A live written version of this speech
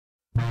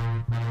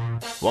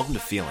Welcome to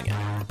Feeling It,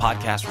 a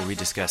podcast where we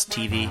discuss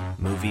TV,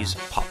 movies,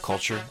 pop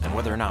culture, and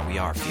whether or not we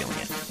are feeling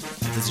it.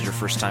 If this is your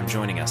first time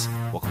joining us,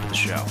 welcome to the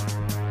show.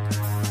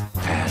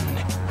 And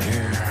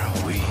here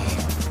we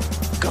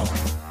go.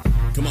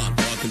 Come on,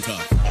 walk and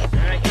talk. All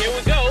right, here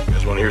we go. You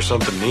guys want to hear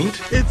something neat?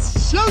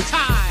 It's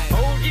showtime.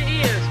 Hold your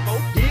ears,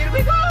 folks. Here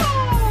we go.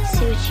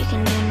 See what you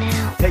can do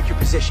now. Take your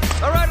position.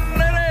 All right,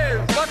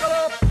 ladies, buckle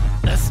up.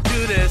 Let's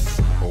do this.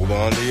 Hold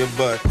on to your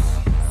butts.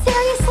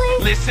 Seriously?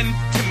 Listen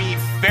to me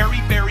very,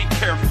 very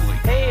carefully.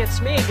 Hey, it's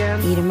me again.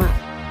 Eat 'em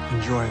up.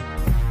 Enjoy.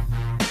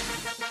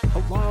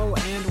 Hello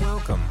and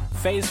welcome.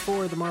 Phase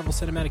 4 of the Marvel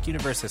Cinematic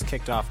Universe has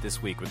kicked off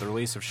this week with the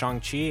release of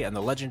Shang-Chi and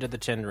the Legend of the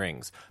Ten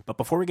Rings. But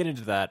before we get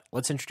into that,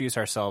 let's introduce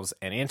ourselves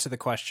and answer the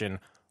question,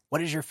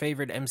 what is your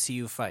favorite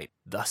MCU fight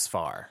thus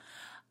far?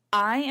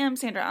 I am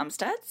Sandra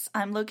Umsteds.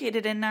 I'm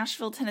located in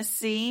Nashville,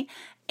 Tennessee,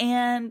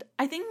 and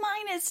I think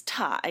mine is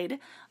tied.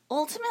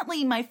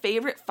 Ultimately, my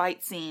favorite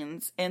fight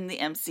scenes in the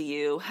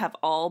MCU have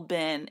all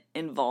been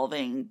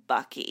involving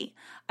Bucky.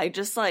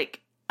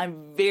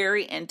 I'm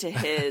very into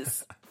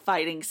his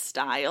fighting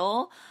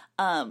style.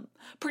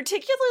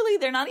 Particularly,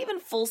 they're not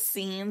even full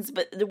scenes,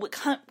 but what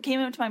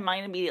came into my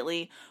mind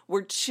immediately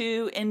were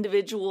two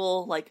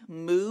individual,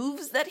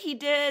 moves that he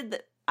did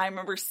that I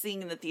remember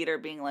seeing in the theater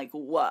being like,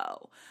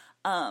 whoa.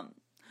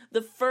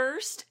 The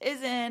first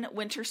is in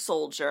Winter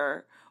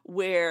Soldier,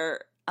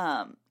 where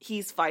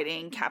he's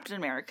fighting Captain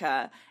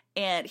America,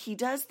 and he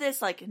does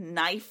this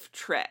knife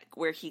trick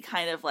where he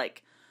kind of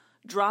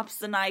drops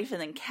the knife and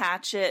then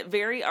catch it.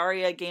 Very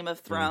Arya Game of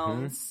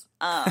Thrones.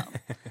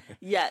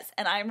 Yes,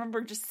 and I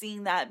remember just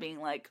seeing that being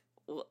like,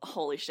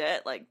 holy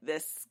shit,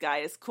 this guy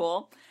is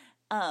cool.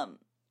 And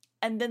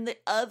then the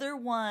other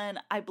one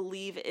I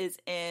believe is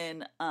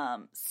in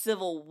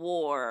Civil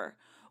War,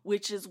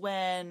 which is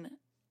when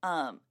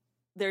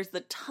there's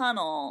the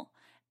tunnel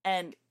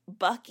and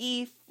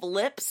Bucky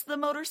flips the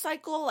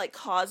motorcycle,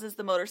 causes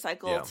the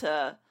motorcycle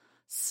to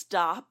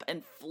stop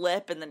and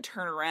flip and then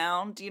turn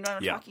around. Do you know what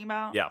I'm talking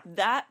about? Yeah.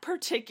 That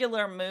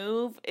particular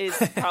move is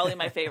probably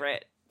my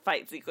favorite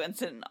fight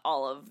sequence in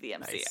all of the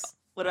MCU. Nice.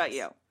 What about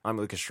you? I'm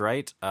Lucas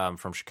Wright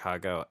from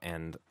Chicago,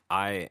 and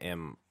I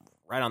am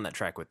right on that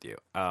track with you.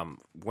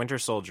 Winter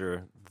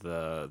Soldier,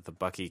 the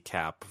Bucky,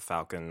 Cap,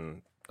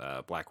 Falcon,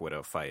 Black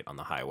Widow fight on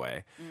the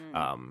highway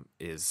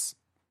is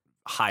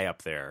high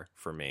up there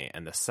for me,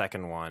 and the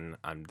second one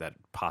that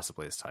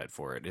possibly is tied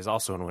for it is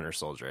also in Winter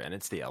Soldier, and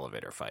it's the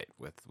elevator fight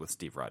with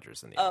Steve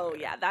Rogers in the elevator. Oh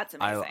yeah, that's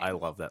amazing. I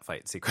love that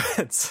fight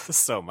sequence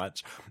so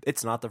much.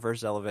 It's not the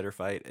first elevator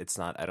fight. It's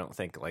not, I don't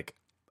think,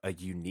 a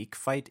unique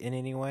fight in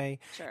any way.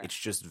 Sure. It's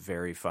just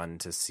very fun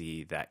to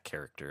see that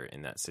character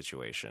in that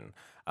situation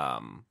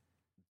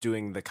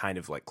doing the kind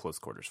of close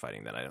quarters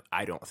fighting that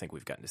I don't think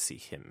we've gotten to see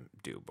him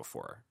do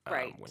before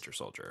Right. Winter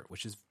Soldier,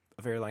 which is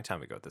a very long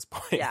time ago at this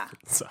point. Yeah.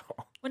 So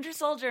Winter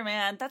Soldier,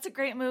 man, that's a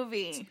great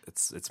movie.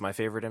 it's my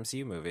favorite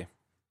MCU movie.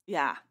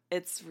 Yeah,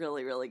 it's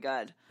really, really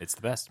good. It's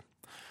the best.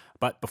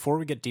 But before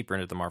we get deeper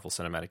into the Marvel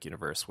Cinematic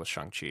Universe with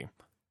Shang-Chi,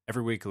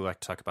 every week we like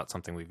to talk about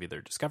something we've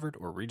either discovered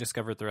or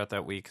rediscovered throughout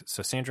that week.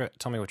 So Sandra,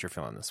 tell me what you're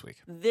feeling this week.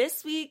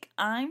 This week,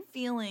 I'm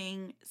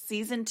feeling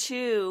season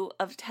 2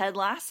 of Ted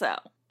Lasso.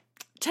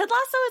 Ted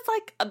Lasso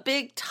is a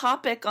big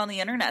topic on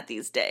the internet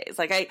these days.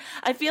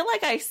 I feel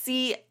like I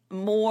see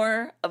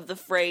more of the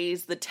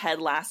phrase the Ted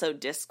Lasso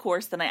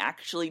discourse than I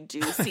actually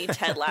do see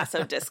Ted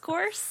Lasso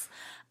discourse.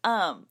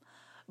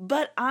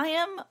 But I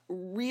am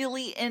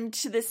really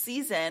into this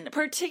season,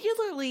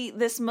 particularly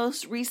this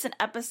most recent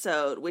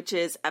episode, which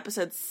is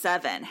episode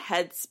 7,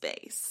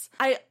 Headspace.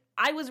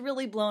 I was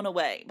really blown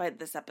away by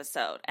this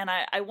episode, and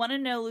I want to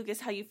know,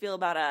 Lucas, how you feel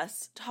about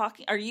us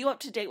talking. Are you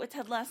up to date with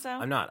Ted Lasso?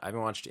 I'm not. I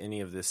haven't watched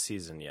any of this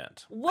season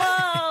yet.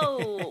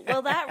 Whoa!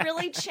 Well, that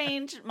really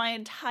changed my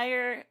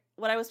entire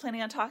what I was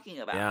planning on talking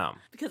about. Yeah.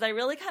 Because I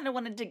really kind of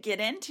wanted to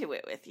get into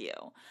it with you.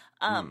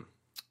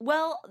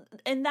 Well,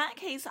 in that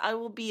case, I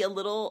will be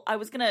I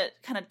was going to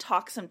kind of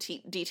talk some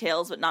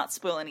details, but not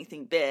spoil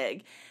anything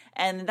big.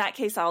 And in that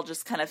case, I'll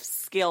just kind of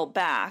scale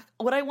back.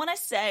 What I want to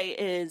say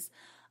is,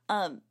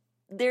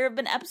 there have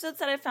been episodes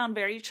that I found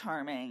very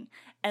charming,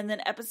 and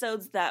then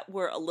episodes that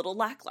were a little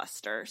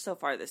lackluster so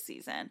far this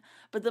season.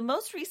 But the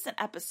most recent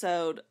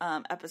episode,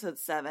 episode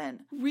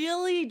 7,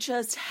 really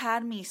just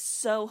had me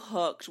so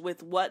hooked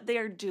with what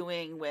they're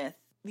doing with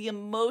the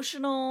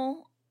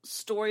emotional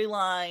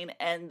storyline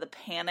and the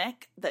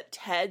panic that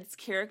Ted's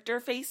character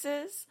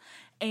faces,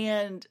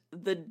 and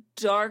the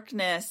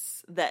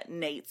darkness that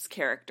Nate's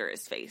character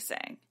is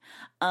facing.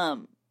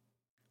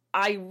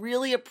 I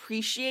really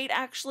appreciate,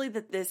 actually,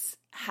 that this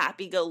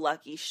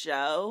happy-go-lucky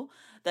show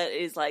that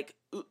is,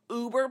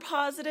 uber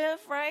positive,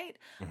 right?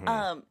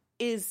 Mm-hmm.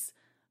 Is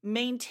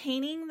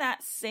maintaining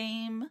that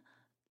same,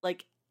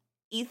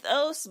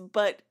 ethos,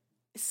 but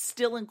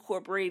still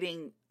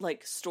incorporating,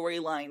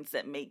 storylines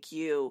that make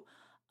you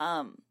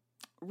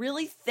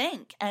really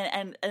think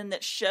and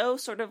that show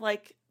sort of,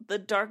 the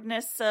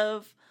darkness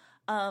of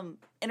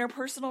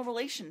interpersonal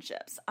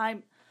relationships.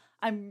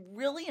 I'm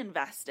really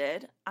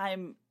invested.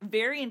 I'm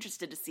very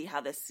interested to see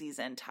how this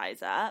season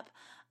ties up.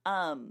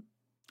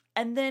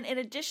 And then in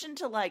addition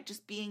to like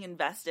just being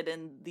invested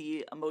in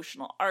the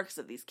emotional arcs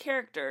of these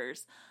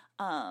characters,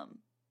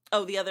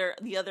 the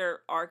other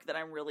arc that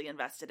I'm really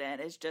invested in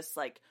is just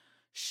like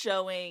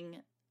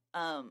showing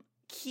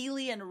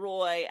Keely and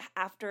Roy,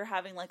 after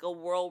having like a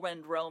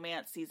whirlwind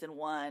romance season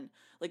 1,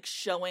 like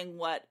showing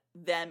what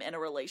them in a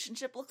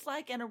relationship looks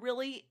like in a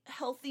really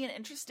healthy and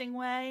interesting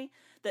way,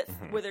 that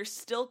where there's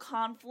still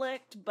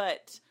conflict,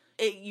 but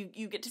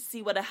you get to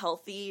see what a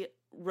healthy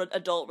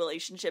adult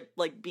relationship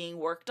like being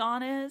worked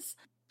on is.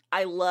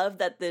 I love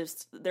that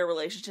their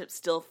relationship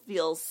still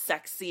feels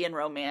sexy and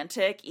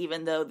romantic,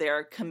 even though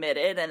they're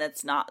committed and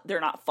they're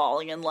not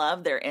falling in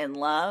love, they're in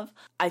love.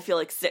 I feel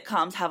like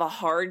sitcoms have a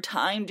hard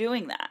time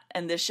doing that,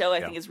 and this show I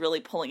think is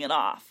really pulling it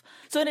off.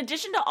 So in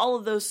addition to all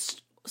of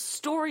those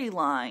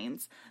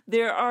storylines,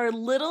 there are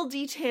little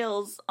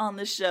details on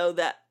the show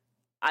that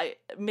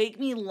make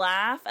me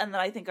laugh and that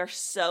I think are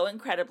so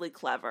incredibly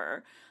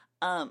clever.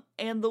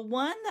 And the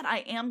one that I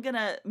am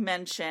gonna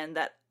mention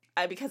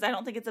because I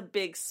don't think it's a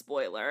big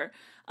spoiler,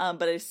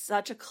 but it's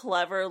such a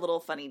clever little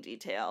funny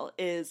detail,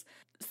 is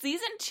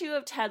season 2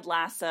 of Ted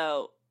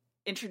Lasso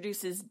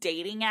introduces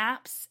dating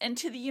apps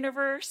into the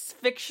universe,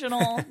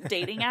 fictional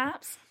dating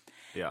apps.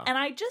 Yeah. And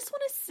I just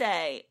want to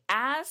say,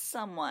 as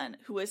someone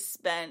who has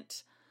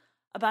spent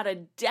about a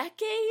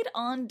decade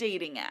on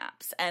dating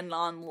apps and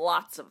on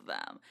lots of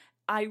them,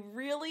 I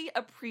really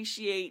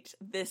appreciate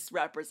this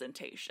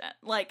representation.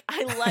 Like,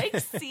 I like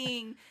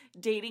seeing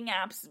dating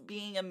apps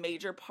being a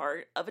major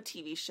part of a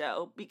TV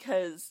show,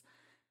 because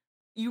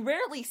you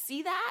rarely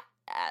see that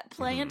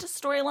play into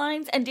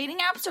storylines, and dating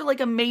apps are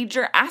like a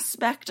major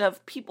aspect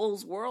of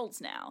people's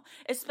worlds now,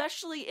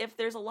 especially if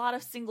there's a lot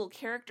of single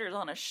characters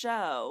on a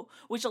show,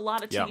 which a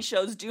lot of TV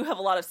shows do have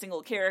a lot of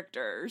single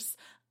characters.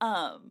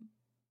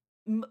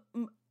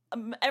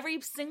 Every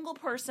single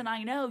person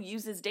I know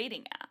uses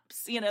dating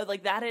apps. You know,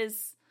 like, that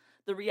is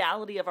the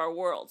reality of our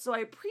world. So I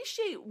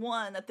appreciate,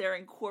 one, that they're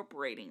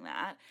incorporating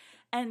that,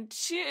 and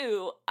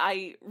two,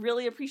 I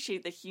really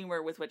appreciate the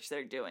humor with which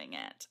they're doing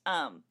it.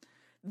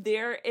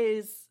 There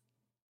is,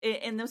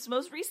 in this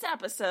most recent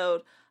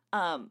episode,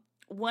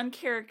 one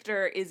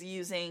character is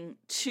using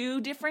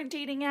 2 different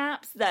dating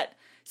apps that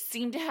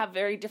seem to have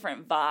very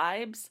different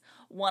vibes.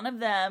 One of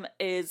them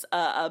is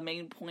a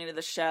main point of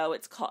the show.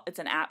 It's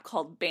an app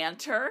called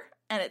Banter,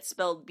 and it's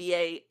spelled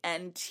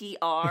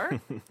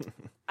Bantr.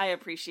 I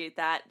appreciate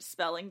that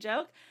spelling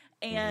joke.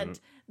 And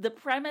the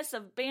premise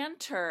of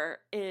Banter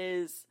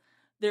is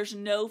there's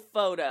no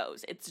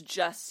photos. It's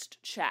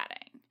just chatting.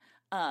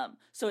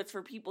 So it's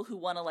for people who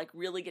want to like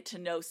really get to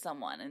know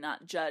someone and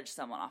not judge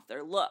someone off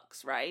their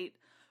looks, right?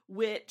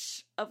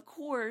 Which, of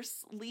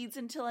course, leads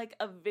into like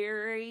a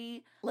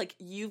very like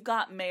You've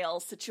Got Mail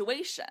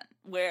situation,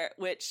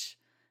 which,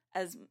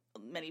 as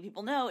many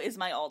people know, is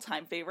my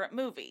all-time favorite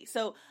movie.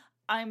 So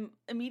I'm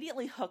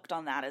immediately hooked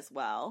on that as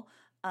well.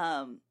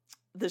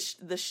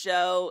 The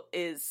show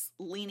is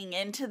leaning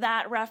into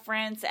that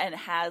reference and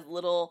has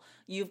little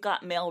You've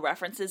Got Mail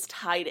references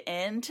tied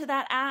into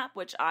that app,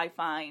 which I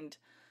find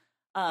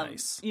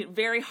nice.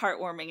 Very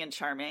heartwarming and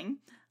charming.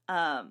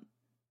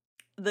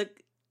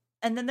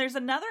 And then there's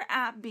another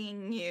app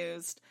being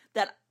used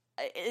that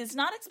is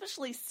not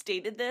especially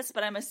stated this,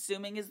 but I'm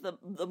assuming is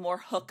the more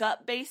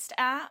hookup based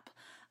app.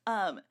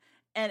 And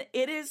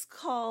it is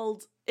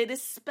spelled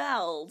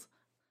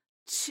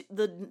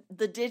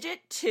the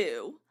digit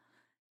 2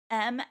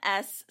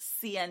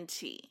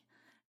 MSCNT.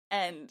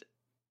 And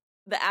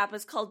the app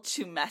is called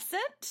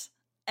Tumescent.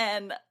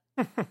 And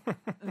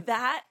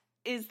that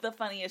is the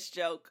funniest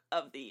joke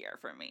of the year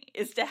for me,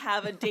 is to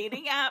have a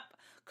dating app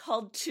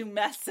called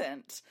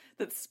Tumescent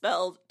that's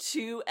spelled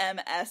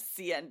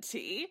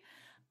 2MSCNT.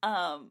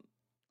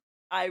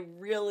 I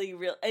really,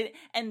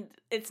 and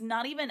it's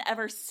not even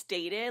ever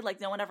stated, like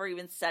no one ever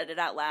even said it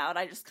out loud.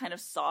 I just kind of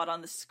saw it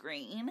on the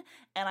screen,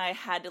 and I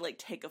had to like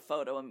take a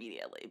photo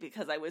immediately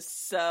because I was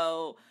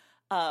so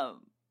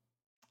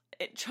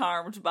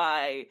charmed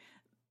by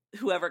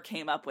whoever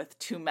came up with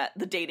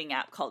the dating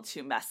app called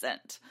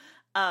Tumescent.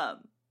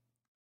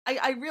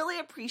 I really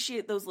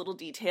appreciate those little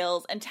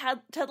details, and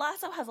Ted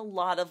Lasso has a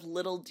lot of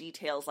little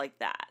details like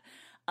that,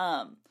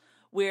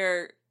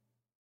 where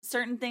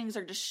certain things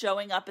are just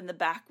showing up in the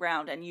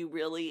background, and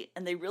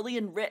they really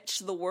enrich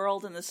the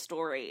world and the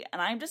story.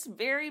 And I'm just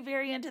very,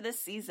 very into this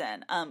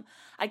season.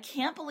 I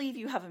can't believe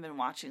you haven't been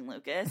watching,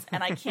 Lucas,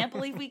 and I can't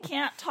believe we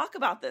can't talk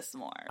about this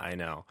more. I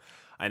know.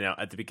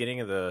 At the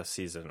beginning of the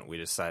season, we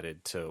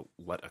decided to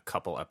let a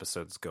couple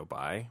episodes go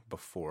by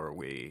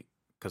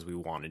because we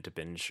wanted to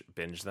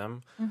binge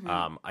them.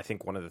 I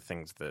think one of the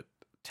things that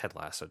Ted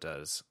Lasso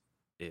does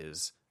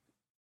is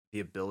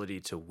the ability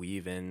to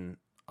weave in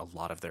a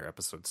lot of their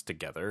episodes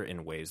together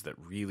in ways that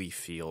really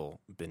feel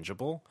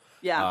bingeable.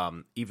 Yeah.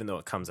 Even though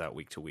it comes out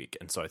week to week.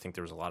 And so I think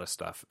there was a lot of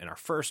stuff in our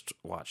first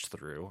watch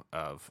through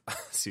of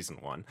season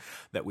 1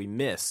 that we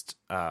missed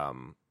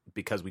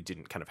because we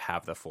didn't kind of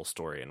have the full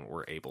story and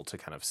were able to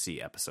kind of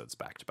see episodes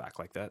back to back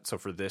like that. So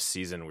for this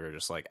season, we were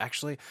just like,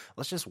 actually,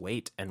 let's just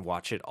wait and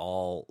watch it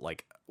all.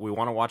 Like, we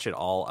want to watch it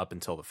all up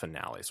until the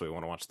finale. So we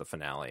want to watch the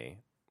finale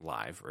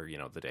live or,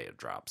 the day it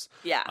drops.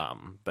 Yeah.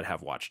 But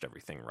have watched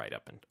everything right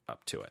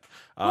up to it,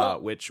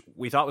 Well- which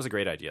we thought was a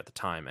great idea at the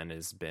time and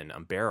has been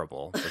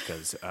unbearable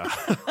because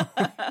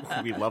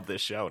we love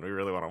this show and we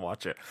really want to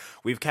watch it.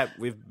 We've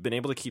been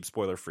able to keep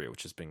spoiler free,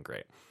 which has been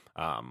great.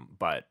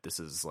 But this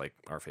is like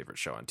our favorite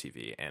show on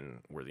TV, and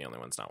we're the only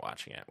ones not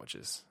watching it, which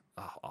is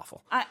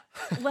awful.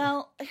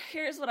 Well,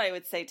 here's what I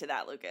would say to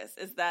that, Lucas,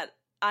 is that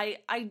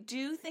I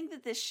do think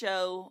that this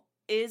show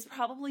is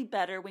probably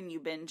better when you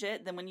binge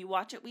it than when you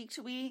watch it week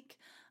to week.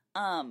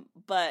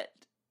 But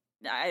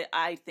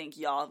I think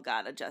y'all have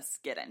got to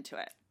just get into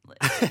it,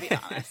 to be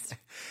honest.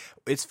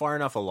 It's far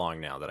enough along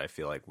now that I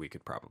feel like we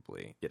could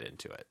probably get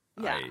into it.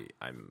 Yeah.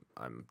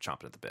 I'm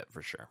chomping at the bit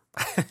for sure.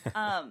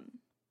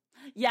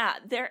 Yeah,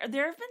 there have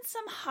been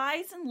some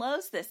highs and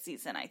lows this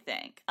season, I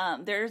think.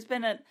 There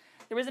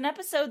was an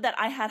episode that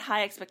I had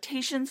high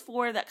expectations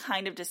for that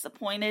kind of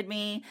disappointed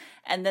me,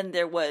 and then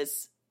there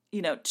was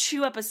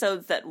 2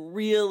 episodes that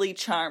really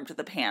charmed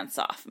the pants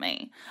off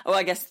me. Oh,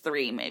 I guess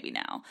 3 maybe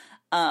now.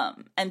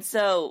 And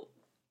so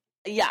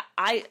yeah,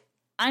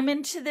 I'm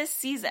into this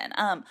season.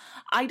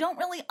 I don't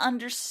really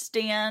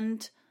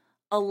understand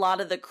a lot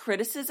of the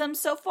criticism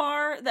so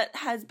far that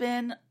has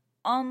been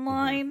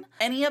online.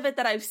 Any of it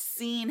that I've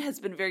seen has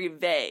been very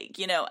vague.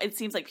 It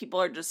seems like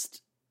people are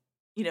just,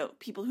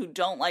 people who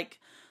don't like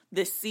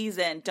this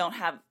season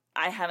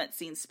I haven't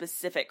seen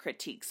specific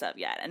critiques of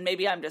yet. And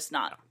maybe I'm just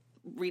not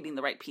reading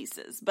the right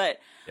pieces. But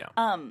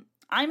I'm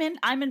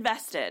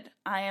invested.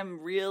 I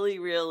am really,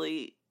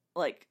 really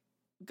like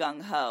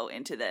gung-ho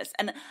into this.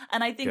 And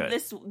I think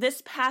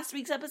this past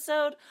week's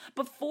episode,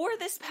 before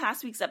this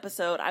past week's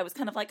episode, I was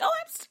kind of like, oh,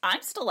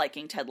 I'm still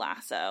liking Ted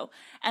Lasso.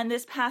 And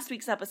this past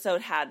week's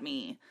episode had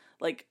me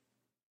like,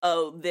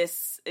 oh,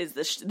 this is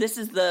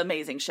the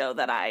amazing show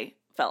that I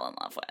fell in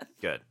love with.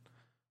 Good.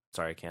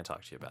 Sorry, I can't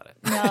talk to you about it.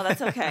 No,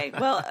 that's okay.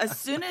 Well, as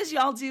soon as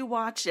y'all do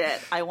watch it,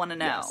 I want to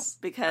know, Yes,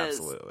 because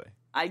absolutely.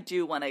 I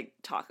do want to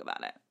talk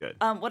about it. Good.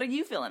 What are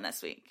you feeling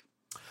this week?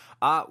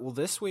 Well,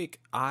 this week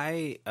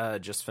I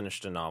just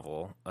finished a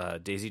novel,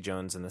 Daisy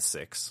Jones and the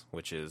Six,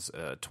 which is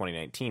a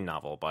 2019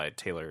 novel by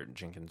Taylor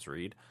Jenkins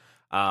Reid.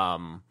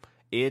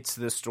 It's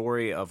the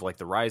story of like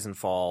the rise and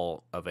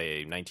fall of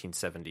a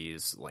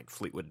 1970s like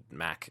Fleetwood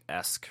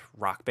Mac-esque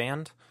rock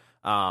band.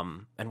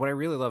 And what I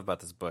really love about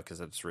this book is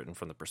that it's written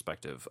from the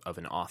perspective of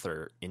an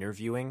author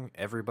interviewing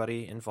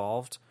everybody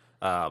involved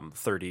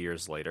 30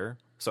 years later.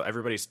 So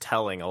everybody's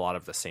telling a lot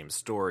of the same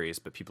stories,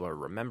 but people are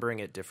remembering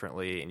it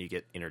differently, and you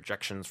get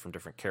interjections from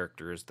different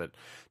characters that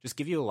just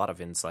give you a lot of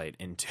insight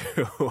into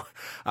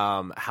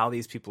how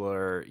these people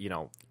are,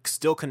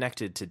 still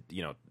connected to,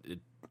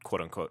 quote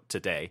unquote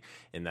today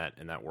in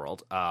that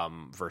world,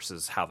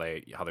 versus how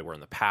they were in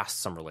the past.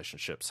 Some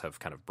relationships have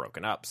kind of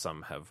broken up,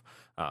 some have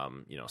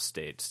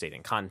stayed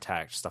in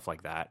contact, stuff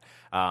like that.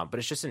 But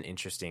it's just an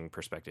interesting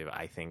perspective,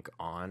 I think,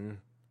 on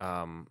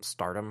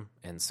stardom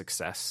and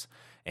success.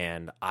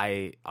 And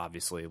I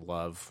obviously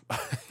love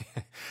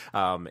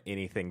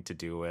anything to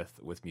do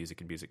with music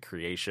and music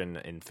creation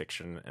in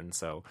fiction. And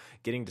so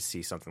getting to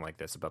see something like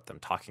this about them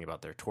talking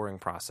about their touring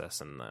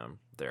process and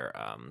their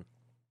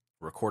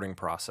recording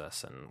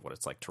process and what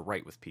it's like to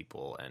write with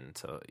people and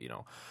to,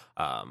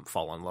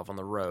 fall in love on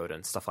the road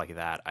and stuff like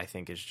that, I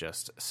think is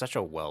just such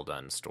a well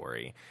done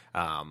story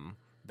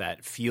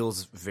that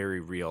feels very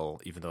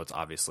real, even though it's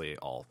obviously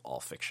all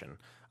fiction.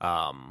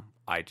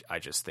 I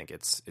just think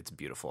it's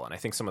beautiful. And I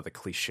think some of the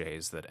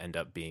cliches that end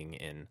up being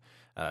in,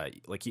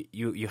 like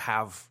you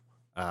have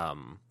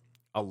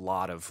a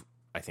lot of,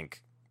 I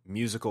think,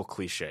 musical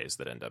cliches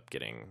that end up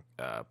getting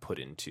put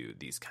into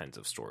these kinds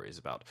of stories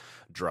about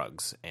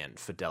drugs and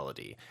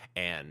fidelity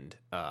and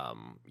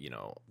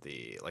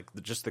the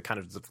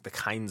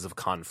kinds of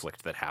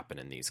conflict that happen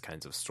in these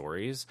kinds of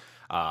stories.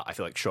 I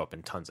feel like show up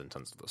in tons and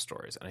tons of those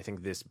stories, and I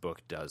think this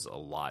book does a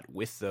lot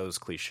with those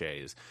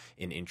cliches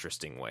in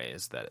interesting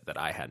ways that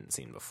I hadn't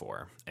seen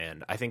before.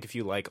 And I think if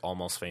you like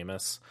Almost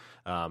Famous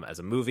as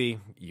a movie,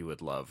 you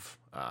would love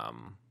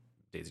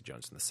Daisy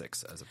Jones and the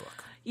Six as a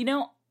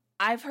book.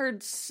 I've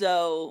heard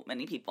so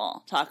many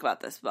people talk about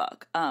this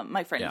book.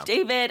 My friend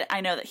David, I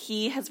know that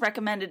he has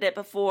recommended it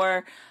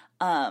before.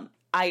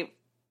 I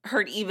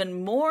heard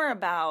even more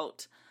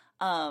about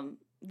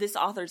this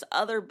author's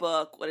other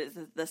book. What is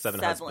it? The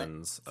Seven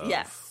Husbands of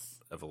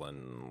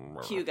Evelyn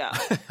Hugo.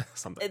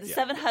 Something. The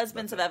Seven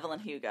Husbands of Evelyn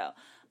Hugo.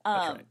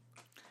 That's right.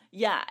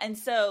 Yeah, and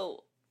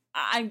so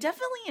I'm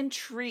definitely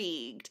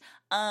intrigued.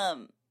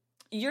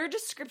 Your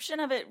description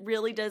of it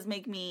really does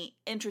make me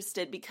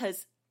interested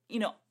because,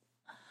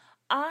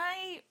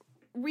 I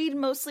read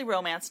mostly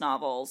romance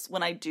novels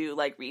when I do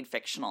read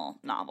fictional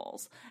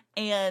novels.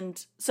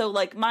 And so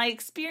my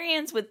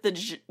experience with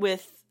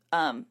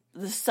the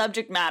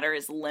subject matter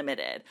is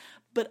limited,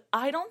 but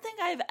I don't think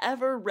I've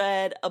ever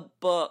read a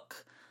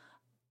book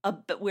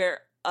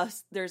where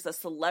there's a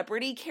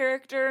celebrity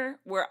character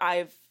where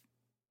I've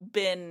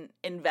been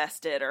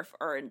invested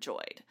or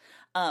enjoyed.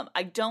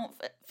 I don't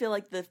feel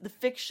like the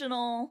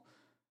fictional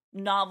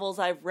novels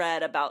I've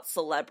read about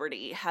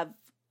celebrity have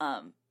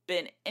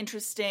been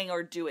interesting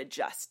or do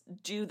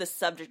the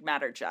subject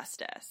matter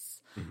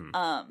justice.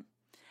 Mm-hmm.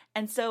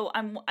 And so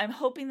I'm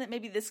hoping that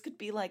maybe this could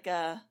be like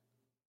the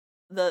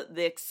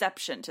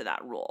exception to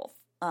that rule.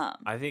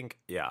 I think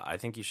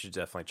you should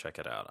definitely check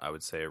it out. I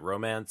would say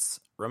romance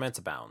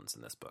abounds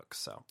in this book.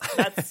 So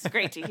that's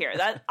great to hear.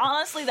 That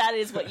honestly, that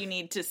is what you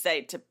need to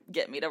say to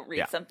get me to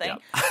read something.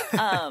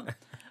 Yeah.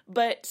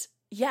 But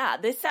yeah,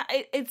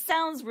 it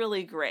sounds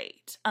really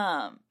great.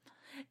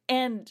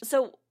 And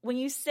so when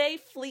you say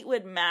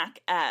Fleetwood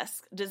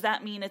Mac-esque, does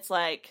that mean it's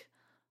like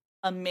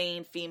a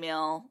main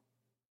female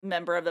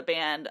member of the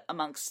band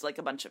amongst like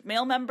a bunch of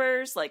male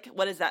members? Like,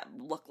 what does that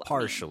look like?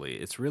 Partially.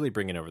 It's really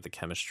bringing over the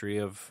chemistry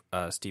of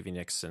Stevie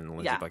Nicks and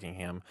Lindsey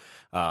Buckingham,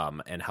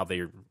 and how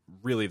they're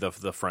really the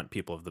front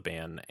people of the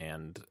band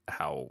and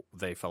how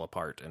they fell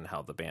apart and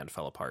how the band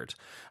fell apart.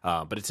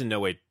 But it's in no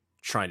way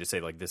trying to say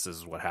like this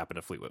is what happened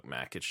to Fleetwood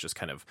Mac. It's just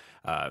kind of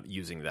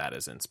using that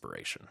as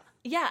inspiration.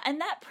 Yeah, and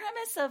that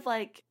premise of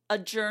like a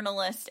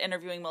journalist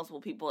interviewing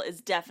multiple people is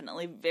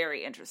definitely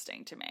very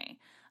interesting to me.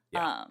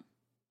 Yeah.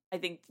 I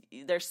think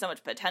there's so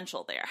much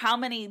potential there. How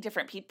many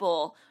different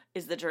people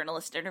is the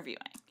journalist interviewing?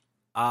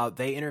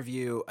 They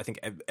interview, I think,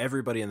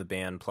 everybody in the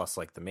band, plus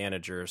like the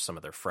manager, some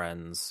of their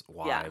friends,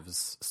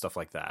 wives, stuff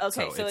like that.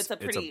 Okay, so it's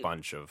a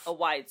bunch of a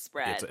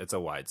widespread. It's a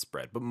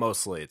widespread, but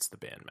mostly it's the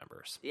band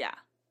members. Yeah,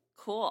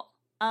 cool.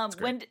 Here's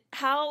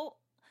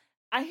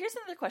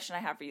another question I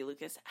have for you,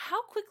 Lucas.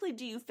 How quickly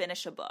do you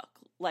finish a book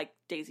like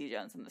Daisy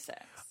Jones and the Six?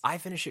 I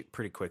finish it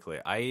pretty quickly.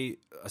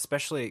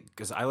 Especially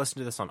because I listened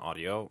to this on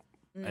audio.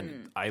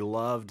 And I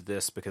loved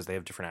this because they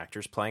have different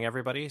actors playing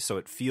everybody, so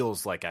it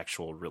feels like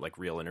actual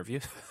real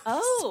interviews.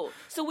 Oh,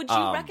 so would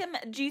you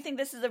recommend? Do you think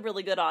this is a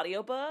really good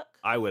audiobook?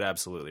 I would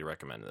absolutely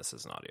recommend this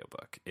as an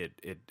audiobook.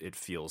 It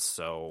feels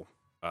so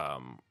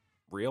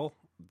real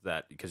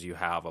that because you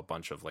have a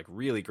bunch of like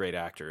really great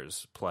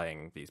actors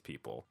playing these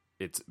people.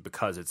 It's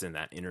because it's in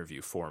that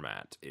interview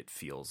format. It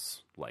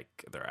feels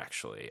like they're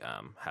actually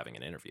having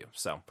an interview.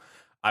 So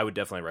I would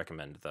definitely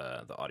recommend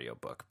the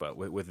audiobook. But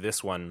with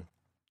this one,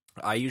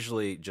 I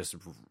usually just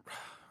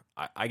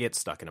I get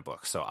stuck in a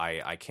book, so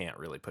I can't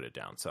really put it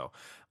down. So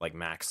like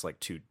max like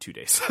two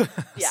days.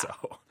 Yeah.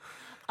 So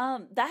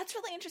that's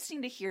really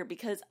interesting to hear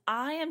because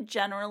I am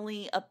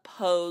generally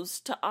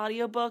opposed to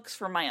audiobooks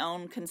for my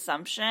own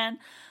consumption.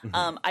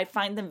 Mm-hmm. I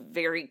find them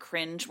very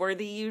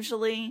cringeworthy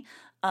usually.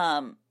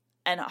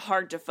 And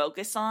hard to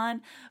focus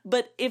on.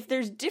 But if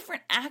there's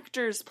different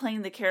actors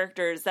playing the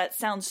characters, that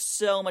sounds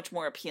so much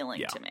more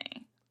appealing to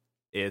me.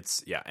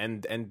 It's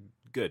and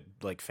good,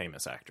 like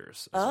famous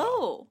actors as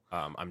well.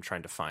 I'm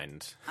trying to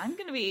find. I'm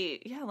gonna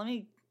be let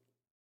me.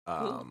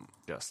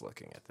 Just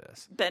looking at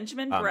this.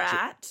 Benjamin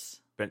Bratt.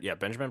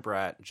 Benjamin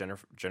Bratt,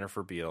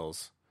 Jennifer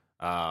Beals,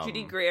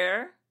 Judy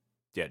Greer.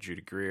 Yeah,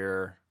 Judy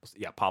Greer.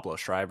 Yeah, Pablo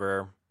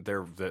Schreiber.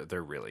 They're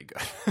really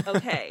good.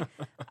 Okay,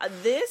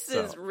 this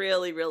is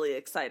really, really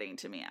exciting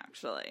to me.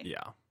 Actually,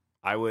 yeah,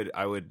 I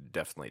would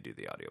definitely do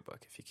the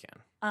audiobook if you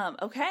can.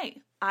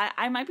 Okay,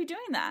 I might be doing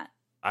that.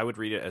 I would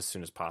read it as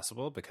soon as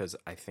possible because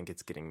I think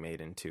it's getting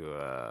made into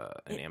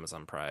an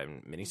Amazon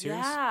Prime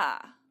miniseries. Yeah.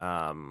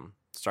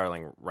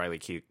 Starring Riley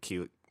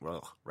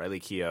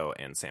Keough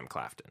and Sam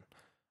Claflin.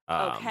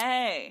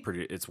 Okay.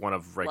 It's one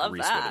of Love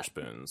Reese that.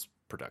 Witherspoon's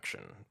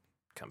production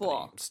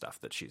company stuff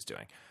that she's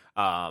doing.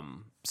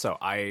 So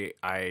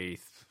I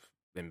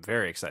am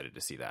very excited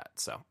to see that.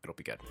 So it'll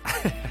be good.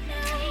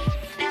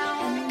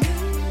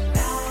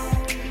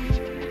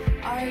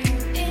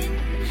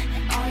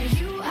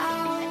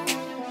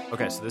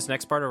 Okay, so this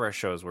next part of our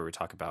show is where we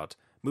talk about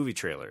movie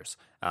trailers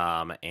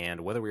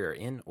and whether we are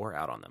in or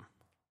out on them.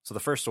 So the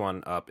first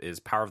one up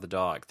is Power of the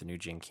Dog, the new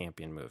Jane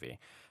Campion movie.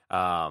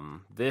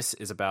 This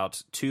is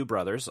about two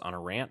brothers on a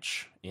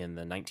ranch in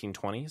the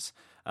 1920s,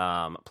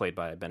 played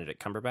by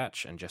Benedict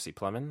Cumberbatch and Jesse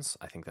Plemons.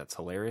 I think that's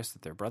hilarious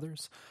that they're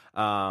brothers.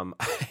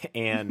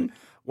 And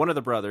one of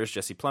the brothers,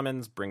 Jesse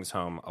Plemons, brings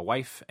home a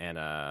wife and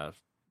a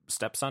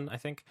stepson, I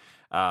think,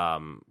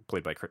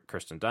 played by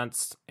Kirsten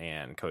Dunst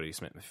and Cody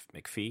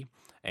Smith-McPhee.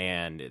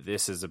 And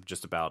this is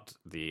just about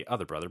the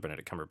other brother,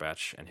 Benedict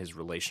Cumberbatch, and his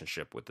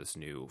relationship with this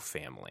new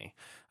family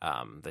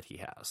that he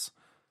has.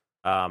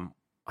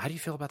 How do you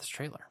feel about this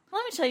trailer?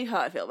 Let me tell you how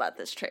I feel about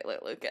this trailer,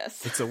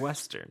 Lucas. It's a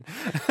Western.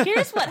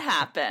 Here's what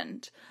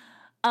happened.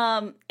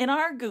 In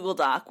our Google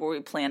Doc where we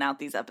plan out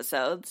these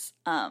episodes,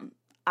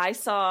 I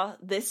saw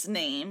this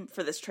name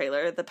for this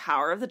trailer, The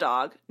Power of the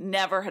Dog.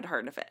 Never had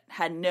heard of it.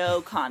 Had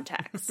no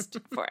context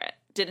for it.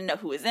 Didn't know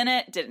who was in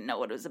it. Didn't know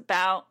what it was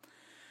about.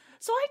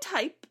 So I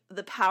type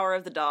The Power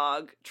of the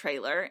Dog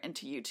trailer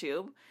into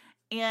YouTube,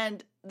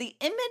 and the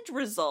image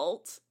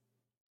result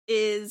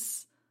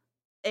is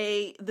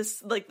the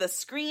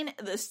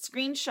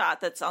screenshot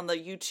that's on the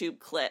YouTube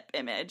clip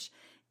image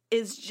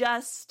is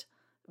just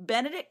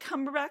Benedict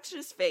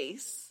Cumberbatch's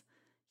face.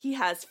 He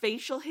has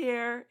facial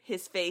hair,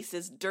 his face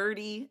is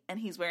dirty, and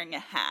he's wearing a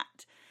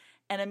hat.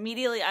 And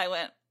immediately I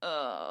went,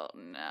 oh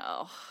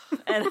no.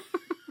 And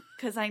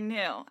because I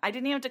knew. I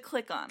didn't even have to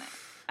click on it.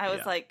 I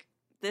was like,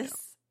 this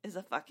is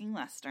a fucking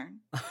Western.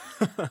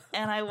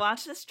 And I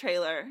watched this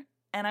trailer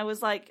and I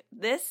was like,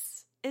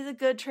 this is a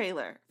good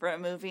trailer for a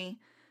movie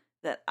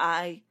that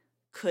I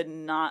could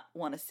not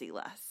want to see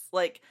less.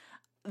 Like,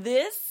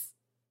 this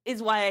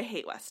is why I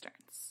hate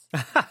Westerns.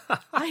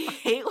 I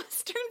hate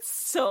Westerns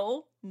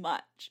so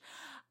much.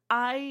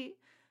 And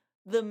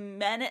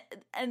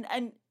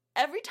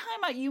every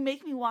time you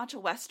make me watch a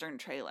Western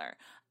trailer,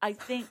 I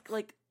think,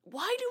 like,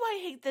 why do I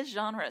hate this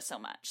genre so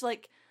much?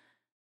 Like,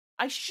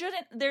 I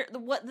shouldn't.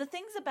 The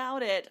things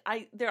about it,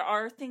 there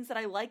are things that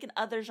I like in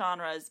other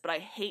genres, but I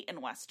hate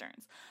in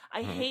Westerns.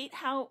 I hate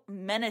how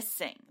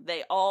menacing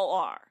they all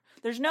are.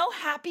 There's no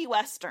happy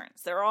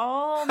Westerns. They're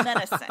all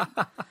menacing.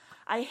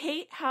 I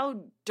hate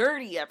how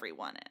dirty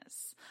everyone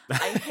is.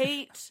 I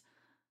hate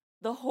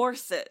the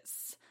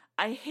horses.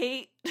 I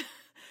hate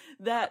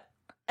that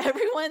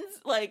everyone's,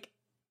 like,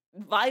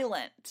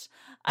 violent.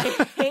 I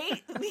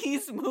hate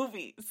these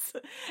movies.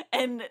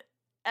 And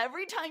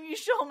every time you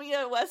show me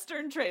a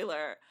Western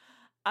trailer,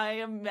 I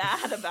am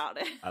mad about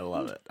it. I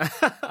love it.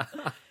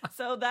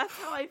 So that's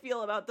how I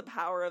feel about The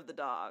Power of the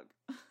Dog.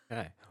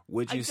 Okay.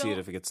 Would you see it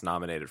if it gets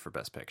nominated for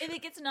Best Picture? If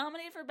it gets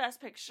nominated for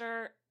Best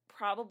Picture,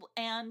 probably,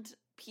 and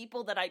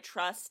people that I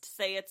trust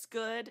say it's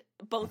good,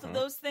 both of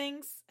those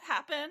things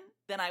happen,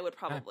 then I would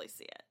probably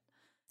see it.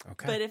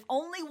 Okay. But if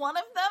only one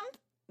of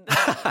them, then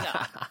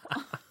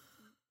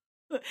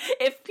no.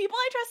 If people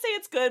I trust say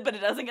it's good, but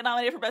it doesn't get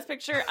nominated for Best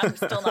Picture, I'm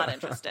still not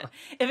interested.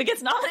 If it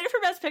gets nominated for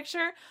Best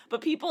Picture,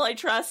 but people I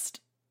trust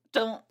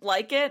don't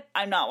like it,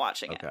 I'm not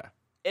watching it. Okay.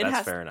 It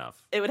That's fair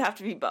enough. It would have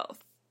to be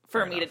both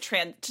for Fair me enough.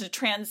 to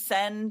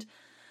transcend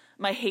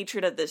my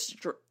hatred of this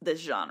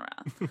genre.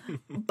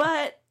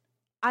 But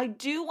I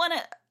do want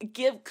to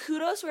give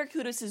kudos where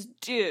kudos is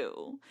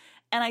due.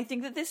 And I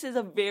think that this is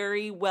a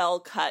very well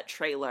cut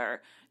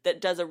trailer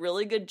that does a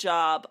really good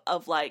job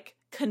of, like,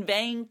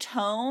 conveying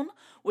tone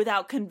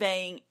without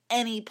conveying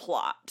any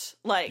plot.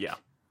 Like,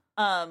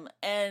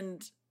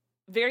 and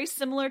very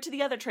similar to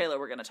the other trailer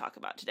we're going to talk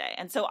about today.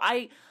 And so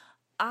I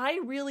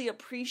really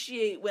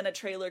appreciate when a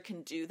trailer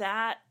can do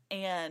that.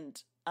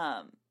 And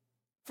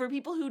for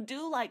people who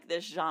do like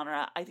this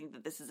genre, I think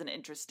that this is an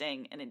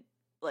interesting and,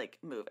 like,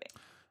 movie.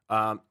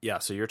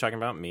 So you're talking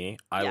about me.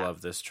 I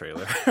love this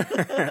trailer.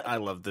 I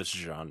love this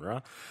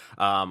genre.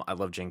 I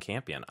love Jane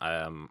Campion.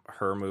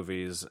 Her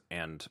movies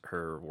and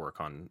her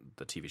work on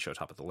the TV show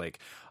Top of the Lake.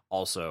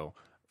 Also,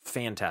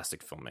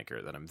 fantastic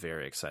filmmaker that I'm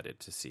very excited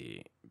to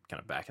see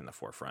kind of back in the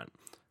forefront.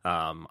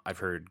 I've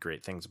heard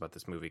great things about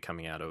this movie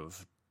coming out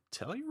of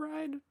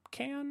Telluride,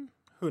 Cannes.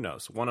 Who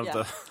knows? One of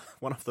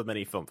the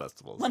many film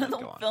festivals. One of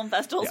the film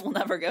festivals we'll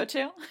never go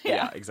to.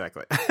 Yeah,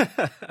 exactly.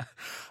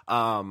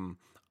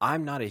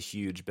 I'm not a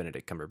huge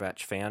Benedict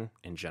Cumberbatch fan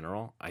in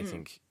general. I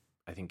think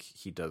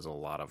he does a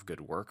lot of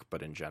good work,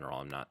 but in general,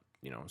 I'm not,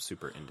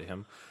 super into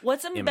him.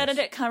 What's a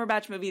Benedict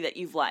Cumberbatch movie that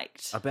you've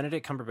liked? A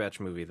Benedict Cumberbatch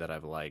movie that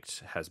I've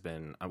liked has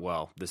been,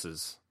 this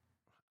is,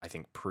 I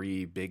think,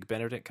 pre-big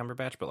Benedict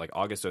Cumberbatch, but, like,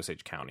 August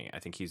Osage County. I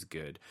think he's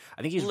good.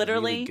 I think he's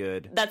really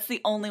good. That's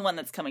the only one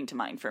that's coming to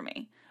mind for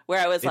me, where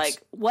I was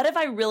like, what have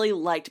I really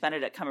liked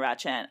Benedict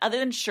Cumberbatch in? Other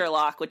than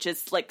Sherlock, which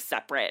is, like,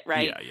 separate,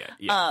 right?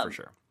 Yeah, for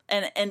sure.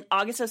 And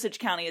August Osage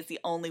County is the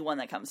only one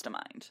that comes to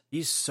mind.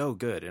 He's so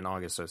good in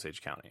August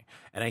Osage County.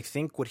 And I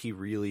think what he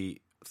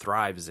really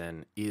thrives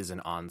in is an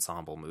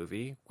ensemble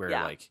movie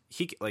where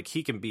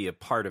he can be a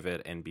part of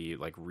it and be,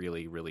 like,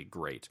 really, really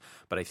great.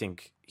 But I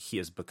think he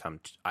has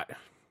become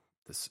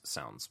this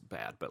sounds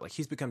bad, but, like,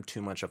 he's become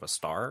too much of a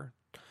star.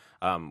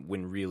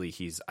 When really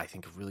he's, I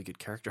think, a really good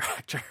character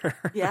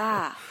actor.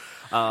 Yeah.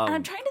 And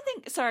I'm trying to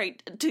think, sorry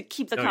to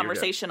keep the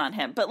conversation on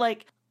him, but,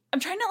 like, I'm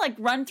trying to, like,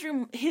 run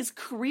through his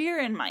career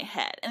in my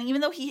head. And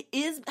even though he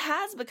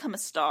has become a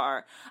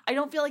star, I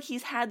don't feel like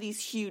he's had these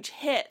huge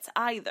hits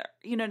either.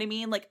 You know what I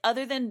mean? Like,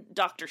 other than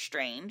Doctor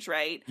Strange,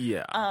 right?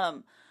 Yeah.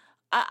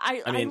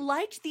 I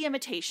liked The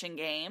Imitation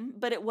Game,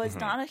 but it was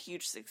not a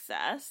huge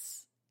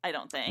success, I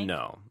don't think.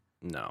 No.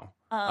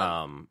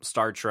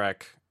 Star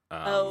Trek.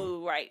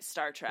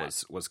 Star Trek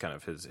was kind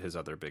of his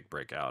other big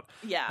breakout.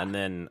 Yeah, and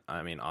then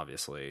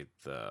obviously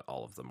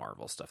all of the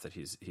Marvel stuff that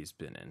he's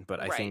been in.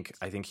 But I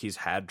think he's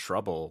had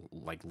trouble,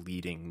 like,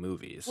 leading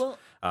movies. Well,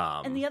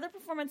 and the other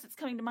performance that's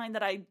coming to mind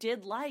that I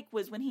did like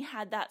was when he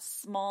had that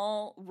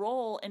small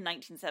role in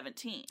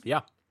 1917.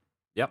 Yeah,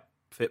 yep,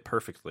 fit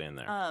perfectly in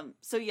there.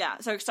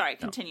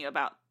 Continue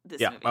about this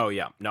movie. Oh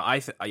yeah. No, I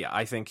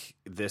think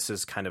this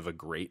is kind of a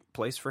great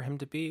place for him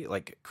to be.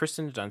 Like,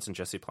 Kristen Dunst and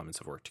Jesse Plemons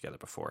have worked together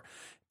before,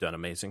 done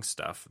amazing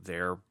stuff.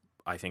 They're,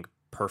 I think,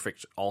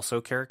 perfect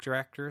also character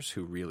actors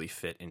who really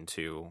fit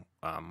into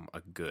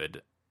a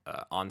good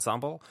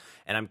ensemble.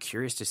 And I'm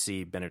curious to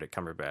see Benedict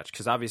Cumberbatch,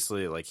 because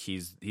obviously, like,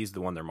 he's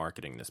the one they're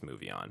marketing this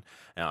movie on.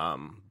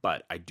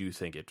 But I do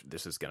think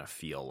this is going to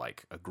feel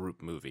like a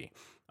group movie.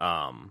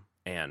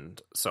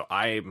 And so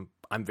I'm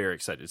very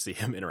excited to see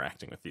him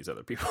interacting with these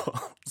other people.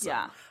 So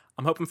yeah.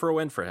 I'm hoping for a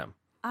win for him.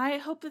 I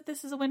hope that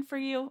this is a win for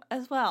you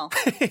as well.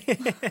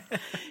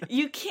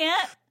 You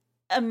can't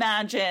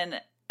imagine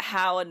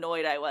how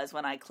annoyed I was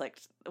when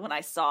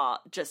I saw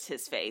just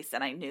his face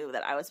and I knew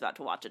that I was about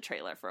to watch a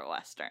trailer for a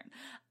Western.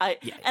 I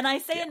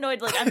say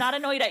annoyed, like I'm not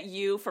annoyed at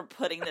you for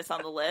putting this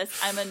on the list.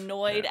 I'm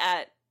annoyed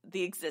at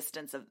the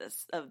existence of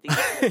these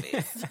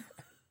movies.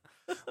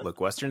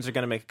 Look, Westerns are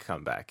going to make a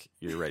comeback.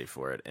 You're ready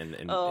for it. And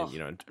in not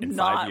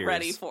 5 years,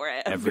 ready for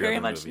it. I'm every very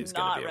other much movie is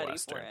not going to be a ready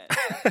Western.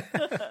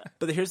 for it.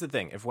 But here's the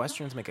thing. If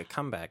Westerns make a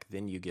comeback,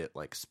 then you get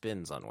like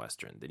spins on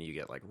Western. Then you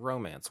get like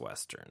romance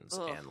Westerns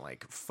and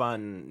like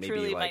fun, maybe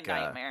Truly like my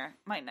nightmare.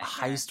 My a nightmare.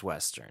 heist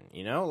Western.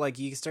 You know, like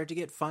you start to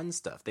get fun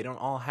stuff. They don't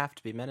all have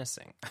to be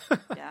menacing.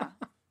 Yeah.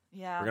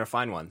 We're going to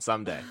find one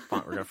someday.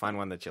 We're going to find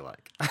one that you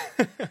like.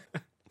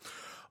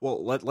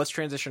 Well, let's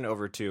transition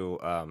over to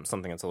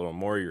something that's a little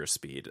more your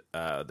speed.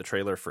 The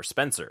trailer for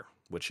Spencer,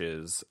 which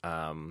is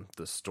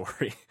the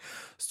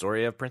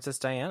story of Princess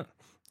Diana.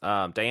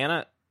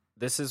 Diana,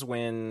 this is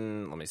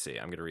when, let me see,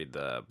 I'm going to read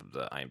the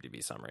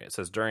IMDb summary. It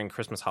says, during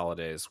Christmas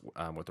holidays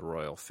with the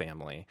royal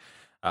family,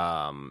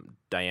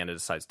 Diana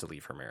decides to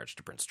leave her marriage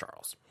to Prince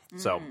Charles.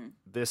 So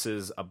this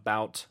is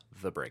about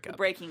the breakup. The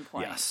breaking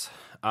point. Yes.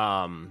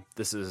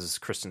 This is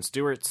Kristen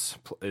Stewart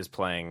is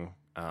playing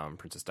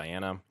Princess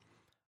Diana.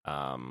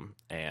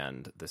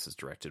 And this is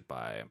directed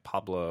by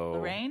Pablo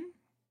Lorraine?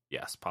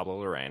 Yes, Pablo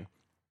Lorraine.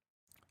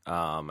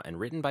 And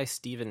written by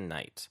Stephen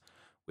Knight,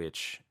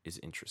 which is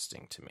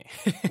interesting to me.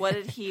 What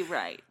did he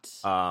write?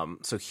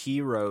 So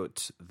he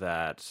wrote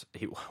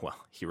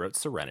he wrote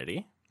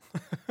Serenity.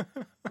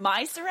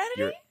 My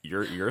Serenity?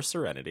 Your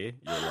Serenity,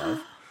 your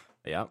love.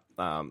 Yeah.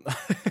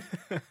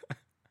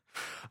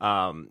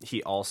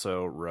 He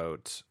also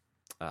wrote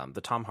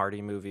the Tom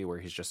Hardy movie where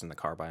he's just in the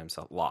car by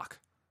himself, Locke.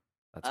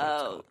 That's what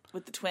it's called.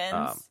 With the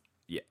twins?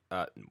 Yeah.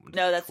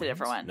 No, that's a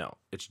different one. No,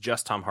 it's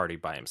just Tom Hardy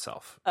by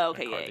himself. Oh,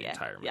 okay, The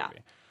entire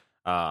movie.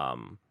 Yeah.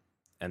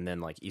 And then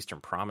like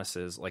Eastern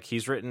Promises, like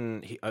he's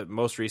written.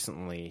 Most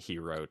recently, he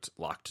wrote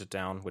Locked It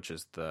Down, which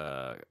is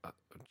the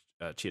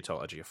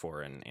Chiwetel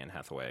Ejiofor and Anne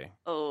Hathaway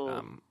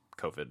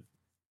COVID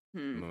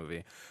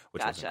movie,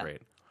 which wasn't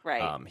great.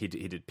 Right. He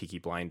did Peaky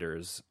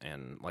Blinders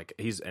and like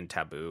and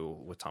Taboo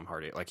with Tom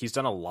Hardy. Like he's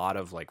done a lot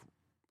of like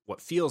what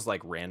feels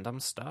like random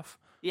stuff.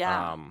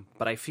 Yeah.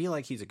 But I feel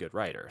like he's a good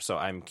writer, so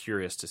I'm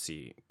curious to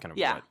see kind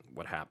of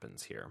what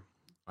happens here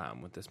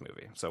with this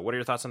movie. So what are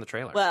your thoughts on the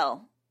trailer?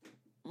 Well,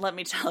 let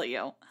me tell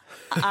you,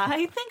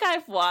 I think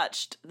I've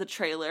watched the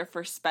trailer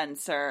for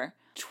Spencer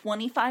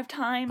 25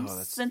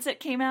 times since it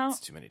came out.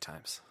 That's too many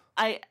times.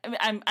 I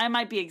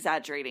might be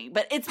exaggerating,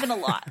 but it's been a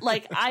lot.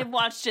 Like I've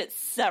watched it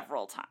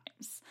several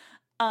times.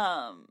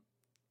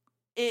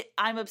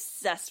 I'm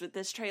obsessed with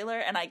this trailer,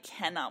 and I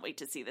cannot wait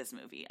to see this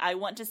movie. I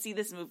want to see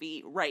this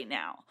movie right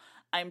now.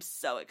 I'm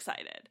so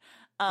excited.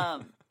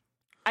 I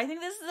think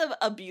this is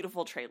a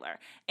beautiful trailer,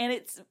 and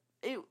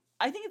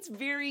I think it's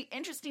very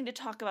interesting to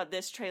talk about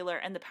this trailer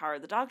and the Power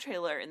of the Dog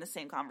trailer in the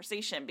same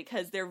conversation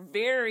because they're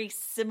very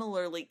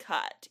similarly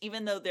cut,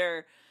 even though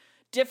they're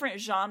different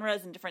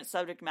genres and different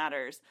subject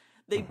matters.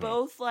 They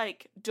both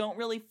like don't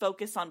really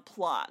focus on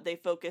plot. They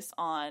focus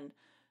on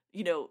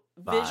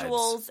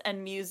visuals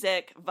and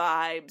music,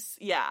 vibes.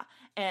 Yeah.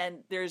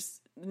 And there's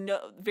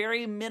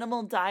very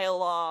minimal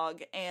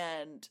dialogue,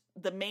 and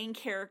the main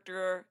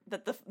character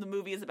that the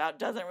movie is about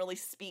doesn't really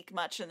speak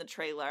much in the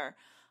trailer.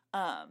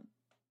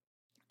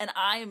 And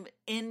I'm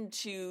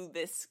into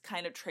this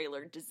kind of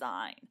trailer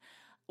design.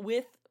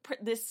 With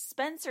this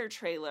Spencer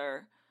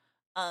trailer,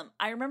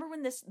 I remember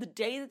when the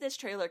day that this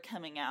trailer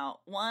coming out,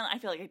 I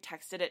feel like I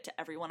texted it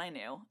to everyone I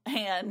knew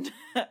and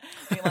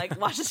being like,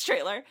 watch this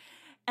trailer.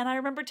 And I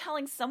remember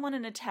telling someone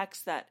in a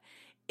text that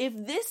if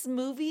this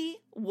movie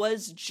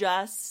was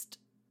just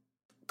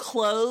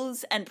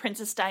clothes and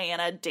Princess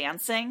Diana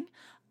dancing,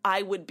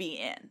 I would be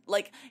in.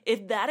 Like,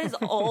 if that is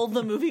all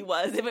the movie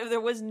was, if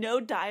there was no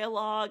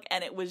dialogue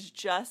and it was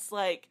just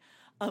like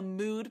a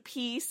mood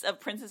piece of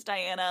Princess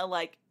Diana,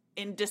 like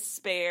in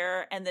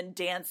despair and then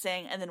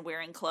dancing and then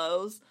wearing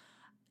clothes,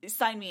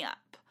 sign me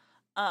up.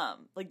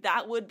 Like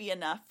that would be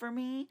enough for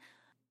me.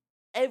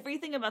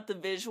 Everything about the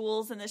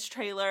visuals in this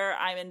trailer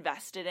I'm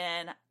invested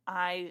in.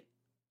 I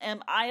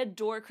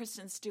adore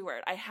Kristen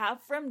Stewart. I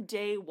have from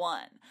day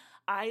one.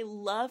 I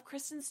love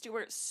Kristen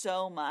Stewart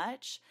so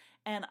much,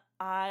 and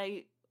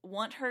I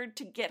want her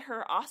to get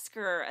her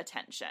Oscar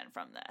attention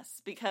from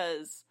this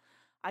because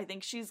I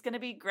think she's going to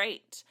be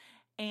great.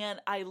 And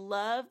I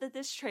love that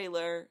this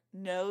trailer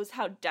knows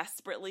how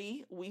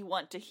desperately we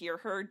want to hear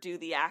her do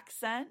the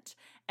accent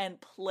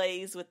and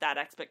plays with that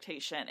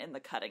expectation in the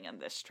cutting of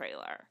this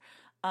trailer.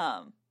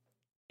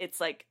 It's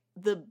like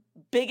the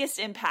biggest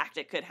impact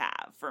it could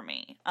have for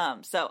me.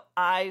 So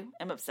I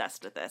am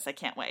obsessed with this. I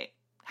can't wait.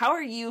 How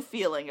are you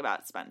feeling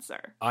about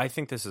Spencer? I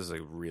think this is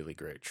a really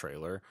great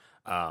trailer.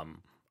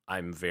 I'm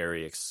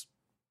very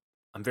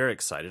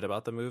excited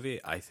about the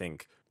movie. I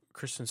think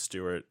Kristen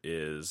Stewart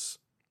is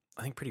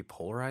pretty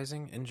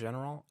polarizing in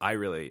general. I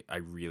really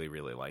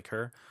like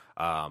her.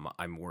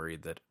 I'm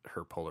worried that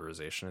her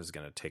polarization is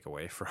going to take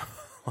away from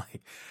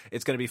like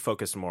it's going to be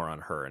focused more on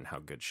her and how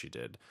good she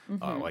did.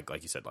 Like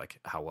you said, like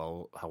how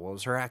well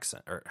was her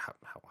accent, or how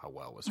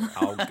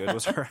good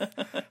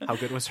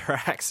was her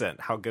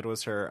accent, how good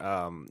was her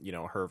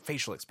her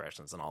facial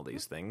expressions and all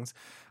these things,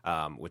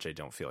 which I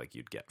don't feel like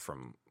you'd get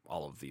from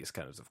all of these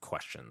kinds of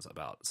questions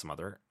about some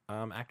other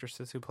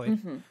actresses who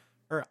played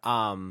her.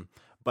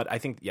 But I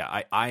think,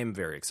 I am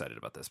very excited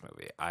about this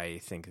movie. I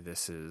think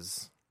this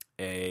is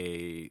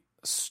a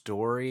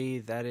story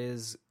that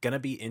is going to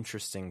be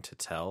interesting to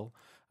tell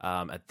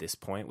at this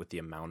point with the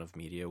amount of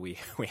media we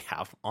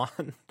have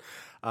on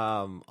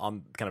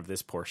kind of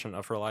this portion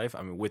of her life.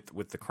 I mean,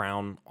 with The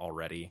Crown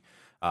already,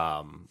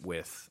 like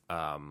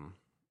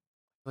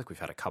we've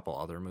had a couple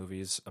other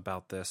movies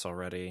about this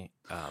already,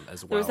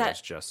 as well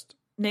as just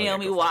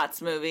Naomi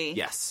Watts movie.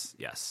 Yes.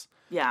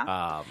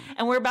 Yeah.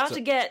 And we're about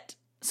to get...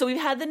 So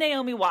we've had the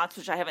Naomi Watts,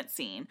 which I haven't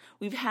seen.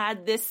 We've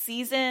had this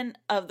season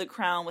of The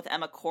Crown with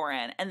Emma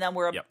Corrin, and then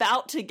we're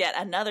about to get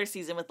another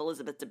season with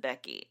Elizabeth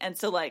Debicki. And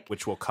so, like,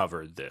 which will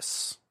cover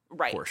this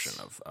portion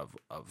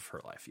of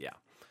her life. Yeah.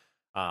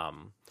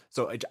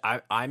 So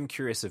I'm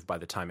curious if by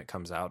the time it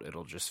comes out,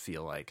 it'll just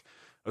feel like,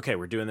 okay,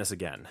 we're doing this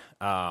again.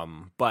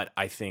 But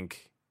I'm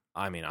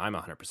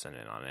 100%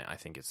 in on it. I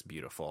think it's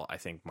beautiful. I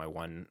think my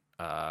one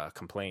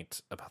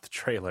complaint about the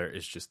trailer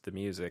is just the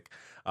music.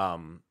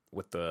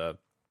 With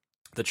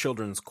the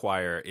children's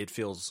choir, it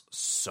feels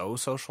so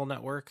Social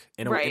Network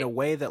in a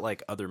way that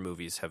like other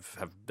movies have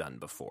done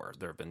before.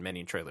 There have been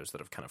many trailers that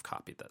have kind of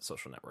copied that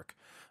Social Network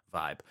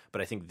vibe,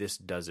 but I think this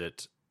does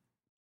it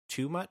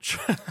too much.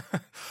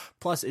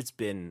 Plus, it's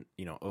been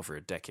over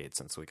a decade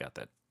since we got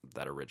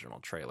that original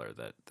trailer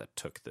that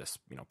took this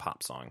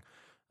pop song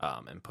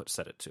and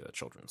set it to a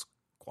children's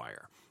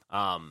choir.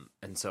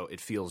 And so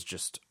it feels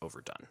just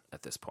overdone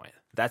at this point.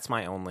 That's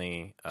my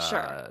only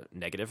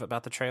negative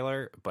about the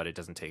trailer, but it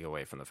doesn't take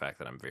away from the fact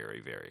that I'm very,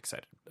 very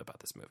excited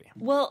about this movie.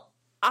 Well,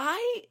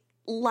 I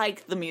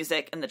like the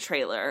music in the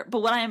trailer,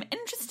 but what I'm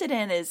interested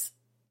in is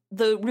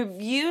the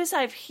reviews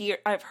I've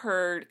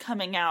heard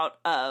coming out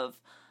of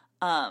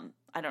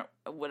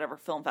whatever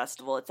film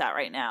festival it's at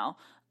right now,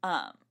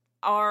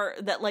 are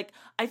that like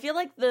I feel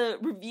like the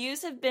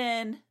reviews have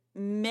been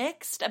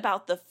mixed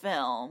about the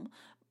film.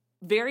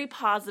 Very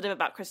positive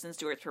about Kristen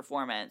Stewart's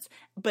performance,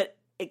 but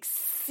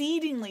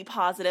exceedingly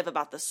positive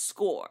about the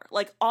score.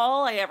 Like,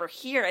 all I ever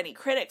hear any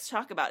critics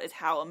talk about is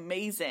how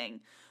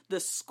amazing the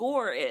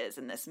score is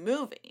in this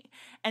movie.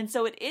 And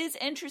so it is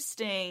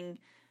interesting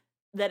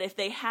that if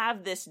they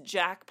have this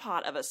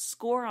jackpot of a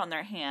score on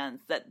their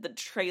hands, that the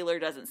trailer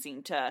doesn't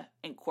seem to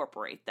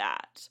incorporate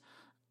that.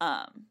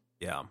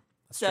 Yeah,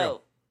 that's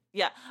true.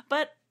 Yeah,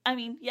 but I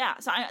mean, yeah,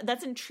 so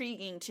that's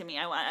intriguing to me.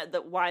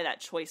 Why that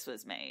choice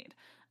was made.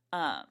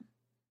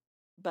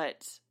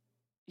 But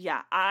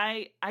yeah,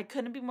 I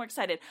couldn't be more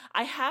excited.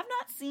 I have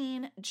not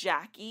seen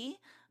Jackie,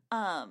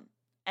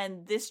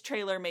 and this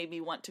trailer made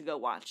me want to go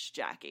watch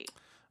Jackie.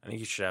 I think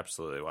you should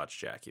absolutely watch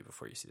Jackie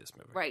before you see this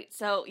movie. Right.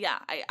 So yeah,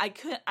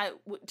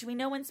 do we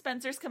know when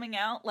Spencer's coming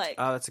out? Like,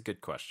 oh, that's a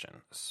good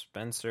question.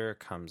 Spencer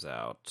comes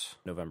out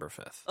November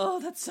 5th. Oh,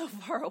 that's so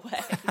far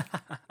away.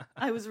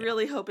 I was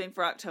really hoping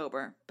for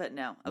October, but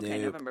no. Okay,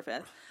 nope. November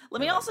 5th. Let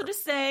me also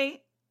just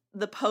say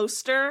the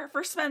poster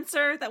for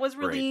Spencer that was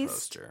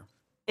released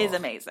is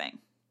amazing.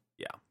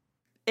 Yeah.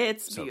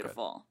 It's so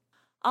beautiful.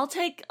 Good. I'll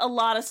take a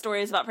lot of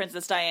stories about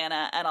Princess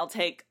Diana, and I'll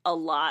take a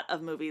lot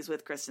of movies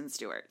with Kristen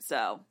Stewart.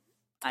 So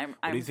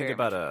what do you think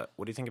about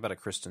a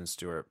Kristen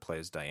Stewart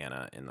plays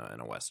Diana in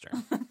a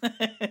Western?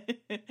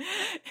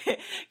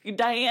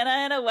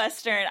 Diana in a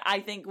Western, I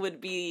think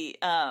would be.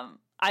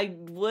 I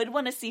would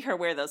want to see her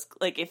wear those.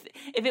 Like if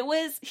it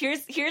was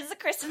here's the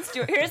Kristen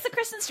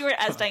Stewart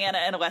as Diana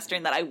in a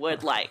Western that I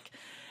would like.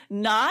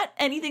 Not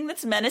anything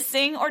that's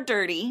menacing or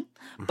dirty,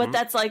 but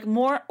that's like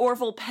more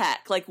Orville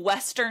Peck, like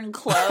Western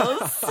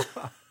clothes,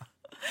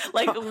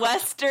 like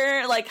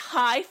Western, like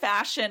high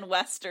fashion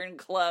Western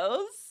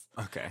clothes.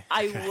 Okay.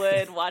 I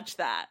would watch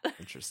that.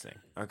 Interesting.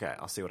 Okay,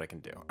 I'll see what I can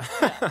do.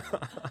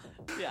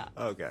 Yeah.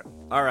 Okay.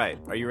 All right.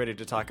 Are you ready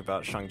to talk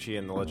about Shang-Chi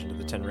and the Legend of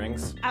the Ten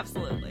Rings?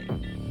 Absolutely.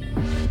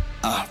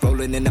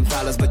 Rolling in them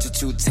dollars, but you're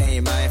too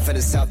tame. I ain't for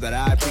the South, but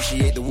I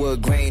appreciate the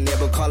wood grain.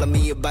 Never calling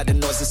me about the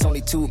North, it's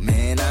only two,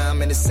 man.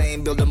 I'm in the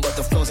same building, but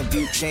the flows and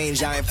view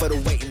change. I ain't for the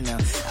waiting now.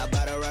 I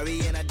bought a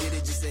Rari and I did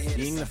it just to hit.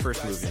 Being the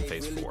first movie in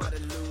Phase 4,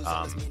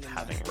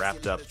 having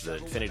wrapped up the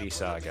Infinity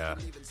Saga,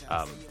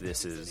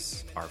 this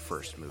is our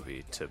first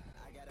movie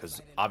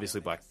because obviously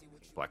Black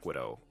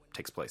Widow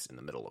takes place in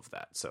the middle of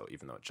that. So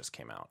even though it just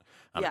came out,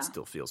 it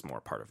still feels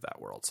more part of that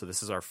world. So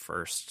this is our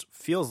first,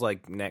 feels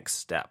like next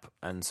step.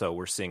 And so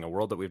we're seeing a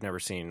world that we've never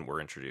seen.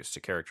 We're introduced to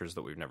characters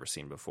that we've never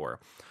seen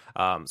before.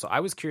 So I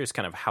was curious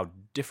kind of how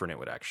different it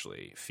would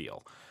actually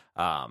feel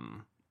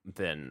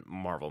than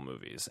Marvel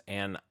movies.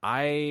 And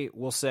I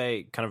will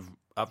say kind of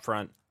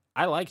upfront,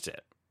 I liked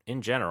it.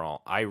 In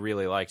general, I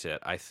really liked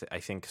it. I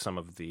think some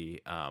of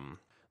the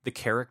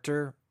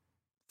character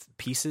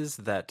pieces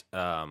that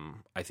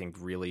I think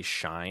really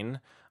shine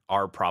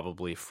are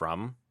probably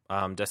from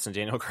Destin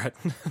Daniel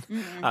Cretton.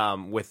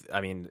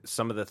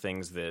 Some of the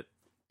things that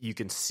you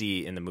can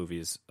see in the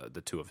movies, the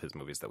two of his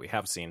movies that we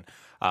have seen,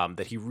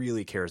 that he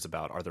really cares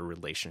about are the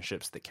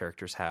relationships that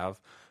characters have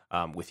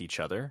with each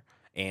other.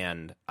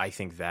 And I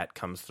think that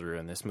comes through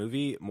in this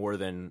movie more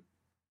than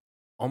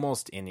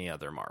almost any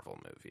other Marvel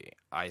movie,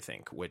 I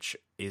think, which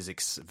is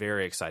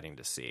very exciting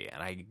to see.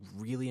 And I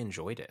really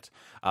enjoyed it.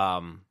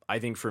 I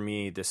think for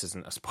me, this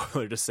isn't a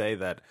spoiler to say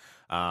that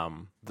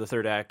the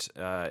third act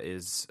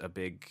is a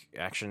big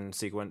action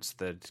sequence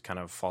that kind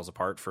of falls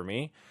apart for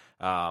me.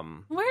 Where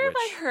have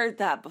I heard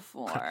that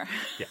before?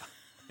 Yeah.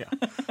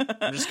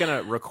 I'm just going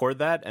to record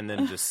that and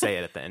then just say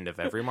it at the end of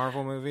every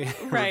Marvel movie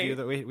review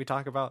that we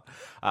talk about.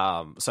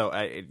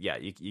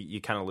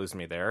 You kind of lose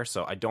me there.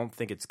 So I don't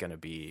think it's going to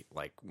be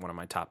like one of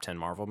my top 10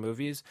 Marvel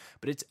movies,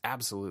 but it's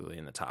absolutely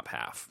in the top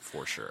half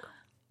for sure.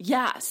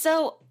 Yeah.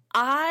 So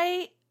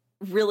I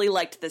really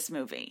liked this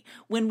movie.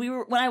 When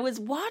I was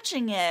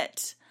watching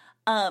it,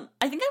 I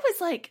think I was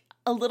like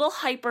a little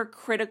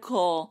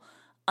hypercritical,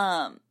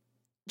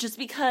 just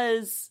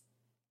because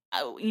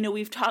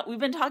we've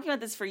been talking about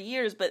this for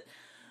years, but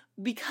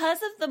because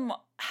of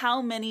how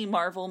many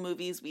Marvel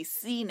movies we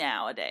see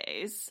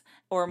nowadays,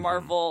 or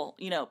Marvel,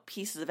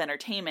 pieces of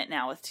entertainment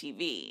now with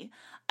TV,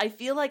 I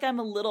feel like I'm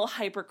a little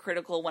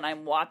hypercritical when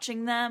I'm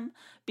watching them,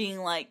 being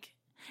like,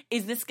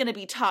 is this going to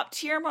be top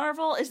tier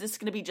Marvel? Is this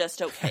going to be just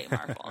okay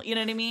Marvel? You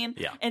know what I mean?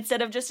 Yeah.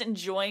 Instead of just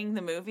enjoying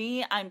the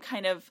movie, I'm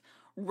kind of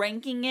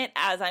ranking it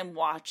as I'm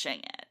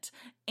watching it.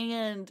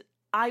 And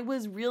I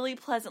was really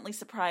pleasantly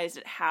surprised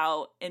at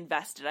how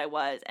invested I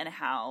was and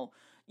how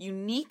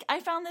unique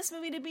I found this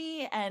movie to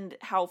be and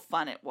how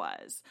fun it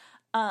was.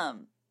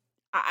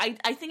 I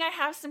think I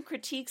have some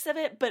critiques of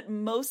it, but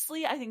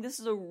mostly I think this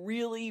is a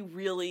really,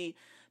 really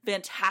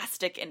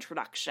fantastic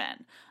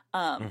introduction.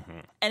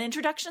 And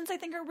introductions I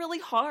think are really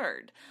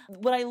hard.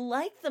 What I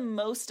like the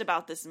most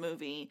about this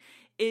movie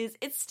is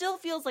it still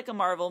feels like a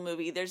Marvel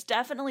movie. There's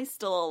definitely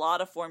still a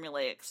lot of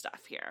formulaic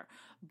stuff here,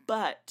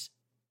 but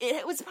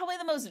it was probably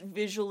the most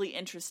visually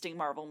interesting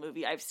Marvel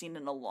movie I've seen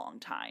in a long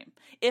time.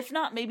 If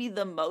not maybe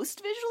the most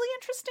visually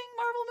interesting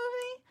Marvel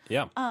movie.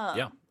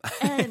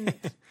 And,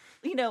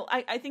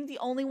 I think the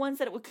only ones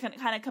that it would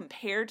kind of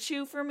compare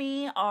to for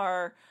me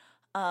are,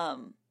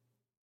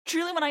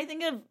 truly when I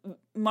think of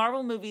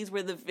Marvel movies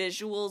where the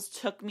visuals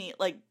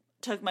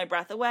took my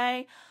breath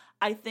away,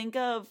 I think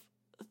of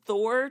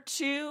Thor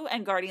 2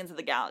 and Guardians of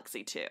the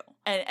Galaxy 2.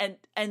 And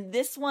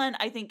this one,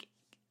 I think,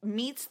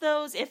 meets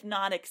those, if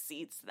not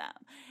exceeds them.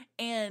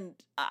 And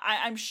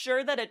I'm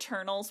sure that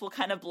Eternals will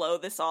kind of blow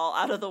this all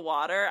out of the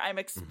water. I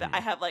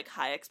have like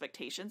high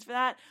expectations for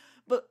that.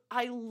 But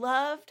I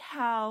loved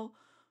how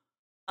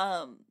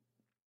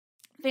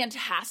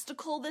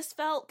fantastical this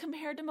felt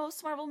compared to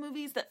most Marvel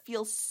movies that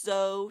feel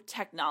so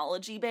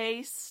technology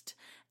based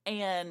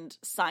and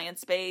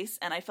science based.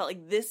 And I felt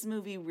like this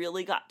movie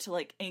really got to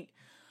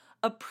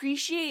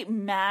appreciate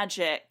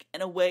magic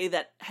in a way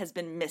that has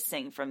been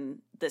missing from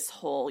this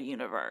whole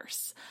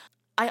universe.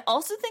 I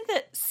also think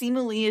that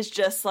Simu Lee is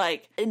just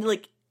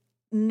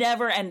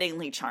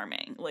never-endingly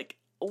charming.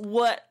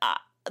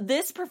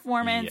 This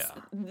performance,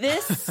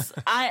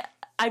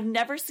 I've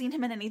never seen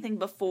him in anything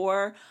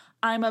before.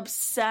 I'm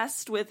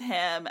obsessed with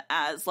him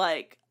as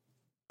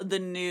the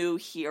new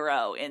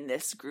hero in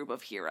this group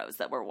of heroes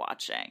that we're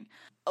watching.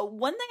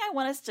 One thing I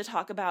want us to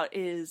talk about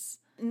is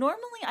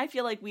normally I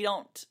feel like we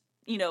don't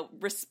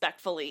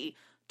respectfully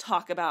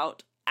talk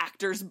about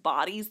actors'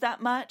 bodies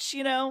that much,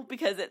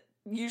 because it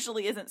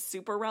usually isn't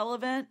super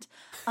relevant.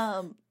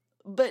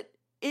 But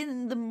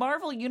in the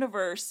Marvel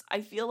universe,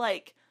 I feel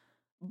like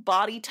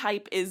body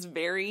type is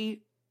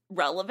very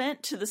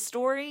relevant to the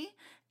story.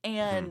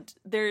 And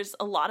there's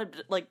a lot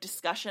of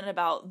discussion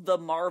about the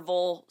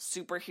Marvel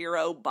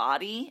superhero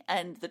body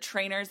and the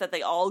trainers that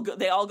they all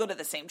go to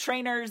the same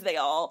trainers. They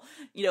all,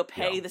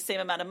 pay the same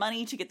amount of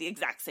money to get the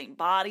exact same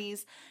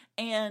bodies.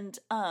 And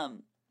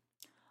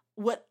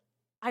what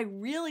I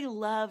really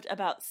loved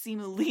about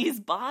Simu Lee's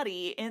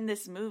body in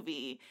this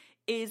movie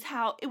is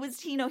how it was,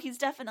 he's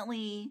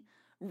definitely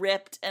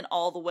ripped in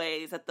all the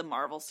ways that the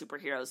Marvel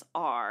superheroes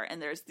are.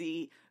 And there's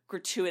the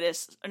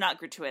not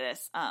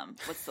gratuitous,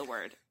 what's the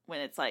word? When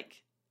it's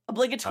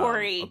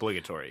obligatory,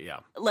 yeah,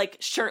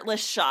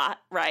 shirtless shot,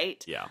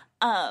 right? Yeah.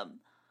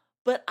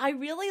 But I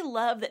really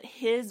love that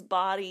his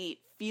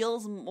body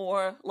feels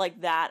more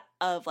like that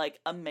of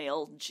a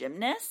male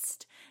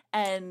gymnast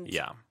and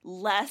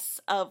less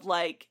of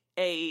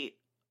a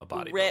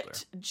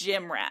ripped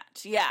gym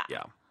rat. Yeah.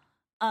 Yeah.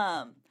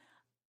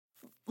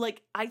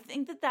 I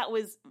think that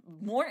was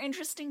more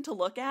interesting to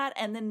look at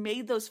and then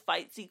made those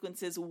fight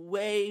sequences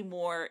way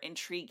more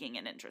intriguing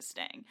and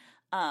interesting.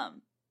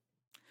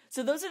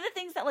 So those are the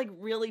things that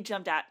really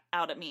jumped out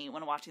at me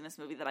when watching this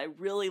movie that I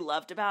really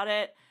loved about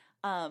it.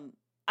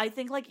 I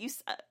think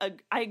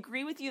I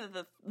agree with you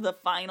that the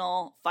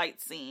final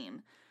fight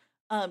scene,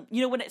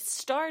 when it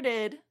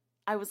started,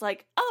 I was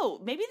like,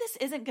 oh, maybe this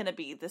isn't going to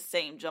be the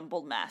same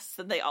jumbled mess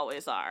that they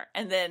always are.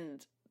 And then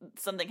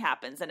something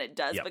happens and it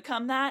does Yep.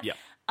 become that. Yeah.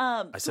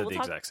 I I said the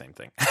exact same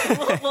thing.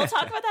 we'll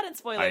talk about that in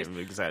spoilers. I'm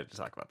excited to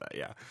talk about that.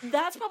 Yeah.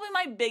 That's probably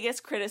my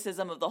biggest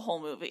criticism of the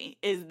whole movie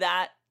is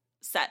that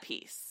set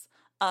piece.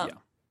 Yeah.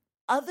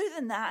 Other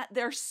than that,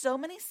 there are so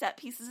many set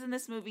pieces in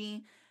this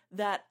movie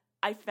that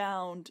I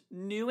found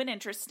new and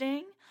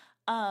interesting,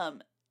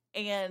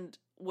 and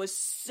was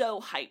so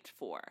hyped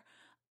for.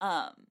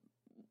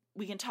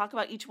 We can talk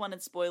about each one in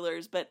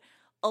spoilers, but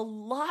a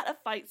lot of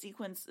fight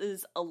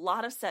sequences, a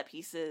lot of set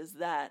pieces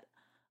that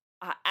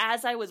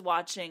as I was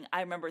watching,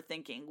 I remember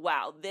thinking,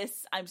 wow,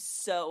 I'm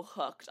so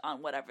hooked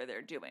on whatever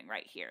they're doing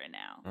right here and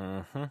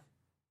now.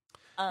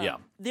 Mm-hmm. Yeah.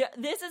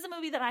 This is a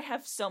movie that I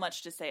have so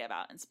much to say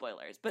about in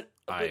spoilers. But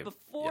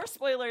before yeah.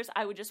 spoilers,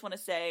 I would just want to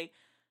say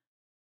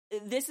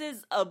this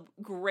is a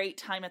great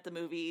time at the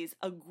movies,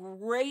 a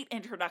great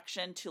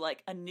introduction to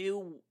like a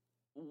new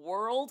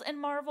world in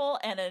Marvel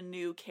and a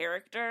new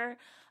character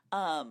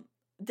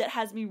that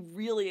has me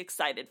really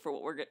excited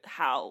for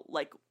how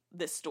like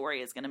this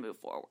story is going to move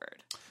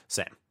forward.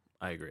 Same.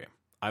 I agree.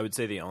 I would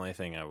say the only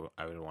thing I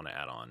would want to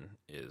add on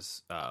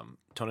is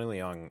Tony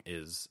Leung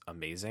is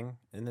amazing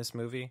in this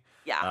movie.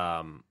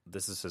 Yeah.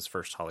 This is his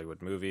first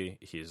Hollywood movie.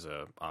 He's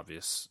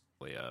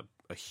obviously a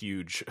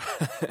huge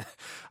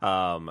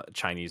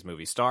Chinese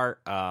movie star,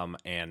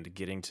 and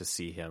getting to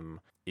see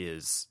him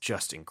is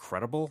just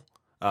incredible.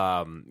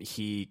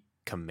 He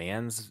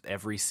commands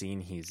every scene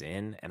he's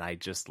in, and I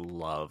just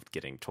loved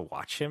getting to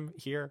watch him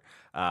here.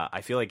 I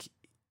feel like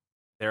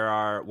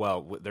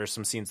there's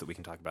some scenes that we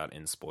can talk about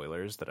in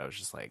spoilers that I was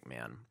just like,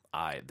 man,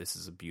 this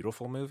is a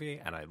beautiful movie,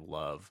 and I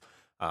love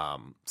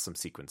some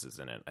sequences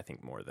in it. I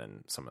think more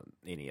than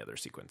any other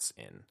sequence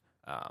in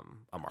a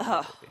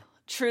Marvel movie.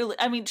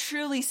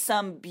 Truly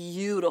some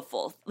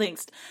beautiful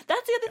things.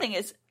 That's the other thing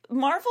is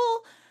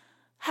Marvel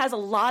has a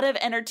lot of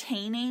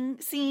entertaining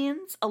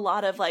scenes, a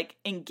lot of like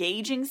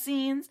engaging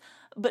scenes,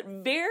 but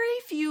very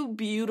few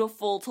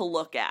beautiful to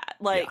look at,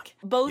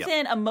 both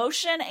in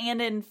emotion and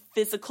in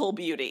physical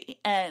beauty.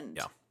 And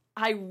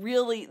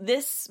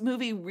this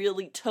movie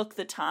really took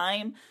the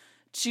time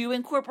to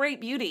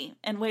incorporate beauty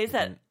in ways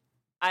that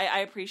I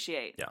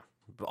appreciate. Yeah.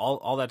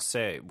 All that to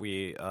say,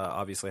 we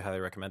obviously highly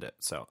recommend it.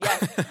 So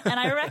yes, and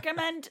I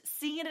recommend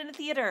seeing it in a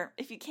theater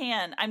if you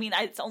can. I mean,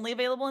 it's only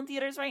available in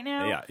theaters right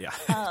now. Yeah.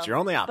 It's your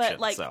only option.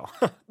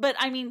 But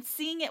I mean,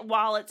 seeing it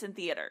while it's in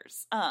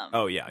theaters.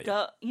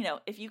 Go,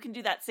 if you can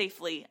do that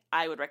safely,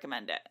 I would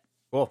recommend it.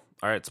 Cool.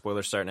 All right,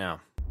 spoilers start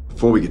now.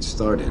 Before we get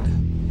started,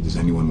 does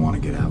anyone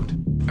want to get out?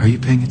 Are you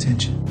paying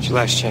attention? It's your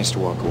last chance to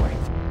walk away.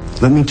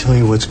 Let me tell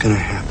you what's going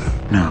to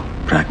happen. No,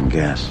 tracking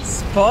gas.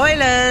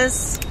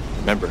 Spoilers.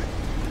 Remember,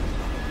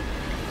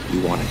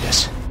 you wanted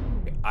this.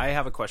 I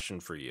have a question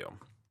for you.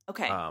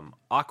 Okay.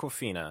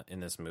 Awkwafina in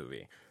this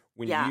movie,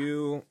 when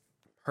you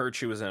heard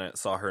she was in it,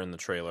 saw her in the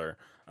trailer,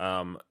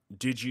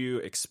 did you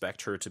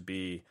expect her to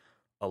be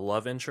a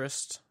love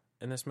interest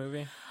in this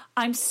movie?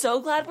 I'm so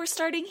glad we're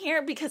starting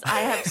here because I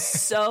have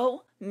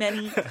so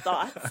many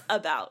thoughts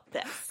about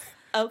this.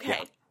 Okay.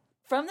 Yeah.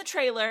 From the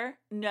trailer,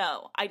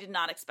 no, I did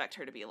not expect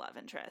her to be a love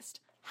interest.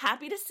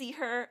 Happy to see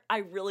her. I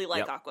really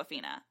like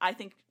Awkwafina. I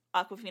think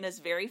Awkwafina is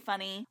very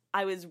funny.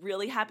 I was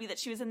really happy that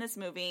she was in this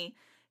movie.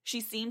 She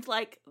seemed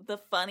like the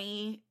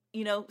funny,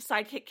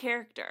 sidekick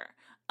character.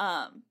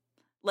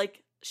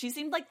 She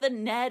seemed like the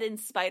Ned in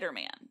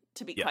Spider-Man,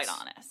 to be quite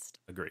honest.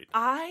 Agreed.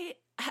 I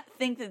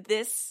think that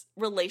this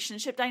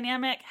relationship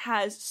dynamic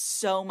has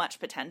so much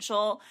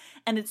potential,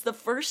 and it's the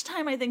first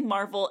time I think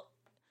Marvel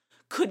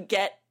could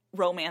get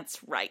romance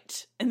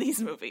right in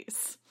these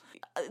movies.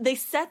 They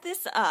set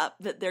this up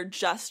that they're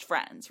just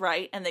friends,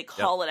 right? And they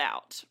call it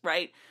out,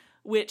 right?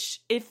 Which,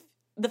 if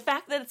the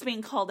fact that it's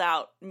being called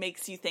out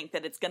makes you think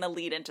that it's going to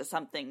lead into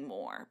something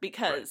more,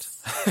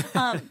 because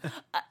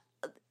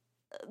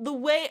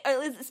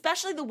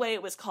especially the way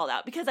it was called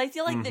out, because I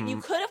feel like that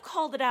you could have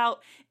called it out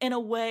in a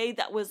way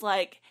that was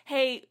like,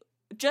 hey,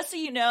 just so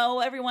you know,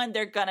 everyone,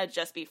 they're gonna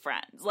just be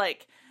friends.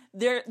 Like,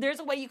 there's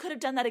a way you could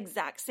have done that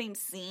exact same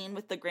scene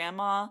with the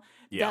grandma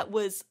that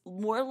was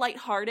more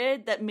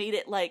lighthearted, that made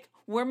it like,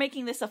 we're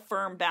making this a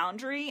firm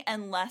boundary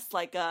and less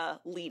like a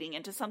leading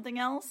into something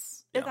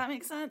else, if that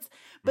makes sense.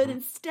 But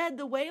instead,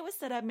 the way it was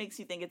set up makes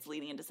you think it's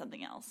leading into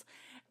something else.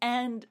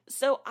 And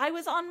so I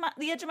was on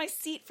the edge of my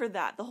seat for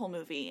that the whole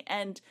movie.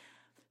 And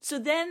so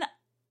then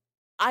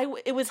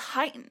it was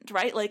heightened,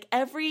 right? Like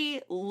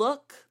every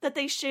look that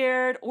they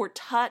shared or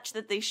touch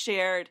that they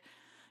shared,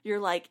 you're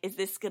like, is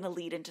this going to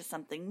lead into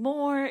something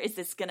more?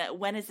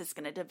 When is this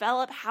going to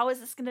develop? How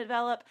is this going to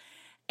develop?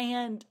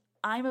 And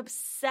I'm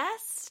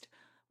obsessed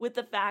with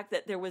the fact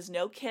that there was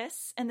no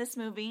kiss in this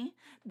movie,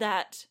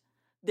 that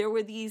there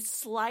were these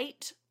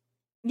slight,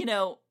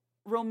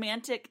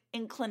 romantic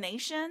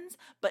inclinations,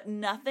 but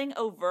nothing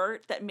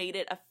overt that made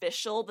it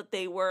official that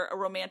they were a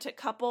romantic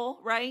couple,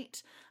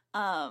 right?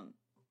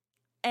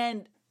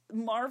 And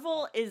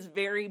Marvel is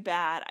very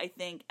bad, I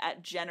think,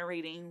 at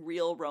generating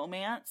real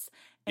romance.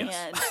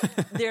 And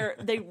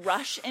they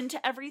rush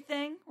into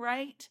everything,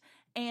 right?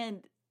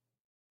 And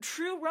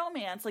true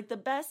romance, like the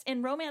best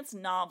in romance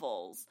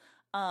novels,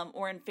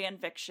 or in fan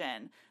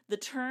fiction, the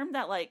term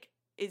that like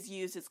is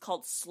used is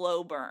called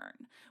slow burn,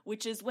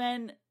 which is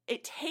when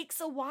it takes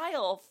a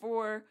while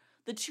for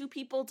the two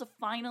people to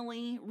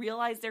finally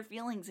realize their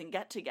feelings and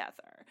get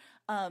together.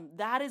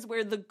 That is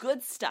where the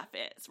good stuff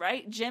is,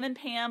 right? Jim and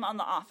Pam on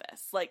The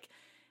Office. Like,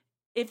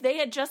 if they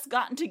had just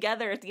gotten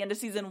together at the end of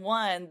season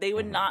 1, they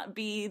would not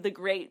be the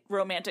great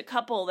romantic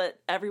couple that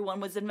everyone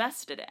was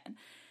invested in.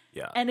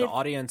 Yeah, and the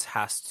audience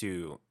has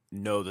to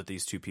know that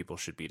these two people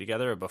should be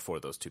together before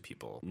those two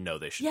people know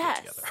they should be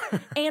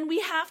together. And we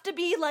have to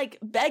be, like,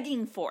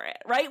 begging for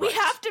it, right? We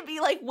have to be,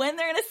 like, when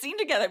they're in a scene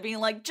together, being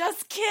like,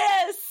 just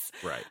kiss!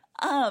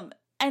 Right.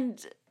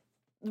 And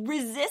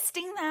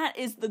resisting that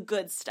is the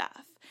good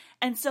stuff.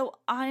 And so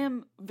I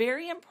am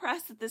very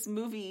impressed at this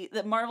movie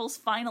that Marvel's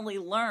finally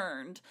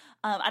learned.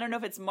 I don't know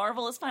if it's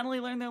Marvel has finally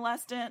learned their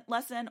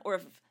lesson, or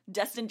if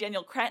Destin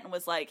Daniel Cretton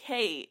was like,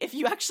 hey, if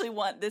you actually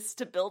want this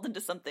to build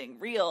into something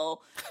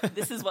real,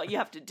 this is what you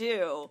have to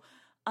do.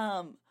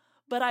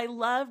 But I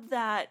love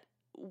that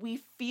we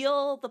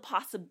feel the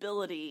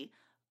possibility,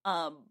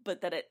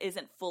 but that it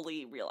isn't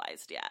fully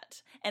realized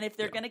yet. And if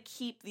they're going to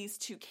keep these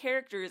two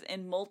characters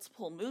in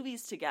multiple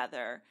movies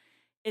together,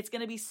 it's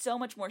going to be so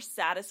much more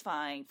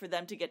satisfying for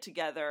them to get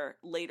together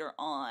later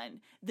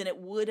on than it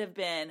would have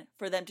been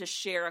for them to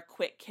share a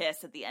quick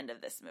kiss at the end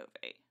of this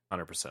movie.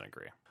 100%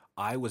 agree.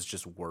 I was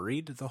just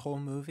worried the whole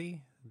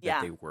movie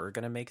that they were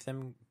going to make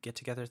them get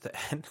together at the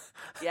end.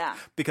 Yeah.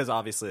 Because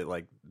obviously,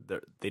 like,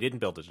 they didn't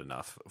build it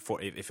enough for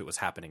if it was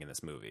happening in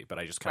this movie. But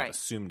I just kind of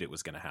assumed it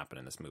was going to happen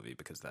in this movie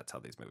because that's how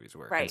these movies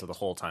work. Right. And so the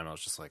whole time I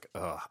was just like,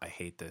 ugh, I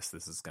hate this.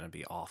 This is going to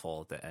be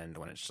awful at the end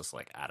when it's just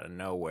like out of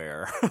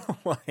nowhere.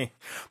 Like,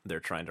 they're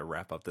trying to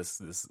wrap up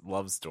this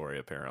love story,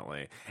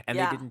 apparently. And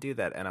they didn't do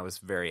that. And I was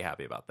very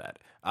happy about that.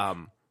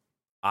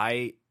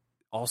 I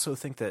also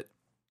think that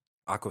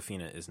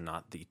Awkwafina is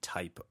not the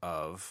type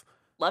of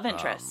love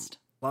interest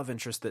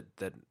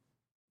that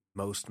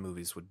most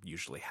movies would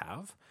usually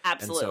have.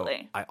 Absolutely.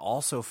 And so I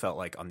also felt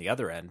like on the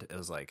other end, it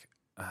was like,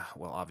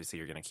 well, obviously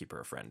you're going to keep her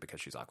a friend because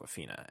she's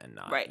Awkwafina and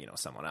not,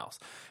 someone else.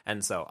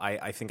 And so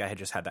I think I had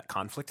just had that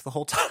conflict the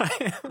whole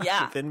time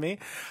within me.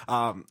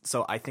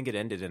 So I think it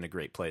ended in a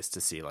great place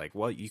to see, like,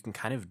 well, you can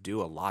kind of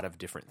do a lot of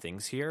different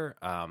things here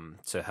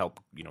to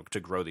help, to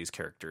grow these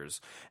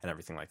characters and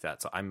everything like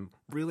that. So I'm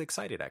really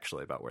excited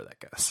actually about where that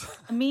goes.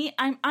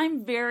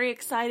 I'm very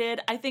excited.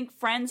 I think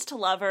friends to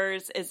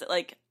lovers is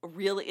like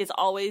really is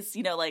always,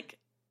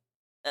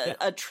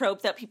 a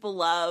trope that people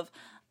love.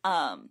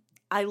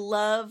 I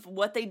love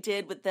what they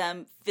did with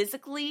them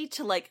physically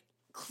to like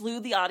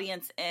clue the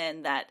audience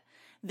in that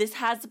this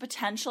has the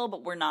potential,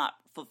 but we're not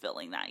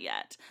fulfilling that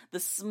yet. The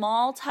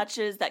small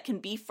touches that can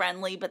be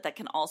friendly, but that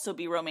can also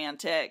be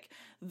romantic.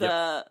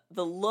 The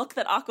look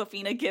that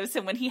Awkwafina gives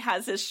him when he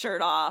has his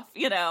shirt off,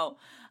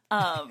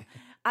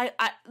 I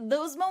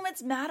those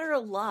moments matter a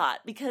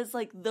lot because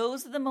like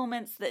those are the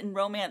moments that in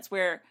romance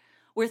where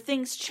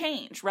things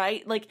change,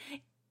 right? Like,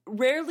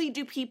 rarely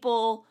do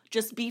people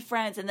just be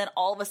friends and then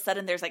all of a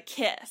sudden there's a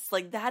kiss.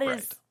 Like, that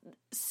is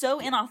so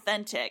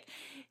inauthentic.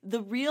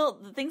 The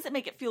things that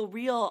make it feel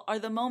real are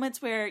the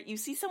moments where you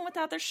see someone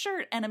without their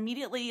shirt and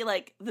immediately,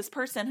 like, this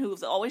person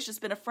who's always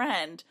just been a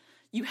friend,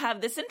 you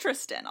have this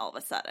interest in all of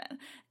a sudden.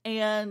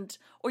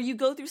 Or you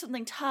go through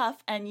something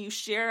tough and you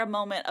share a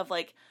moment of,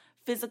 like,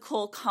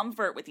 physical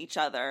comfort with each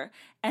other,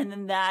 and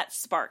then that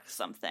sparks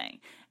something.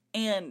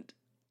 And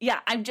yeah,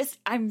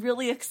 I'm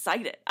really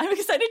excited. I'm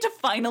excited to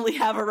finally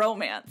have a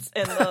romance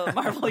in the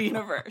Marvel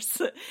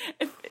Universe.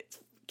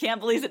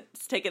 Can't believe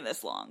it's taken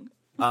this long.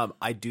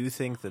 I do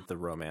think that the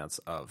romance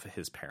of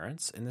his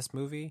parents in this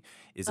movie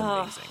is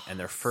amazing. And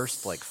their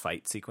first, like,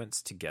 fight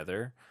sequence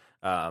together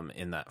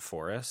in that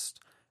forest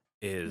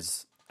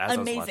is, as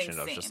amazing I was watching it,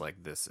 I was just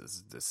like, this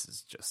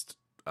is just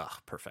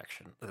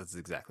perfection. That's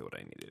exactly what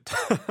I needed.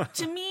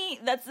 To me,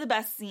 that's the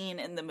best scene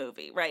in the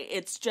movie, right?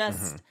 It's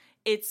just,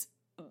 it's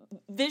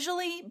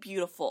visually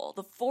beautiful.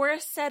 The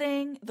forest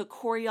setting, the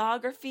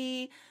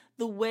choreography,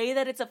 the way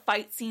that it's a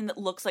fight scene that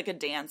looks like a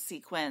dance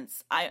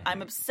sequence.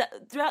 I'm obsessed.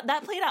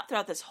 That played out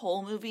throughout this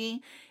whole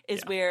movie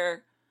is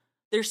where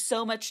there's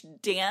so much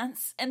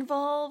dance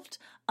involved.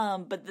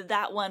 But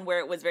that one where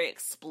it was very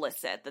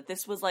explicit that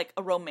this was like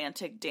a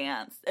romantic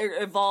dance, or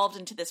evolved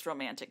into this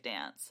romantic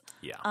dance.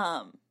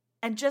 Yeah.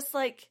 And just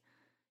like,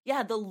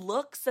 the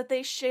looks that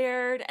they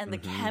shared and the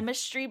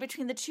chemistry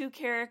between the two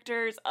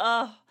characters.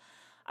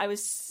 I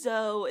was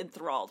so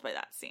enthralled by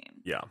that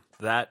scene. Yeah,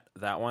 that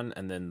one,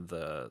 and then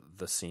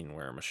the scene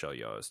where Michelle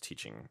Yeoh is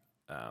teaching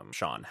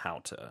Sean how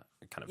to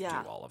kind of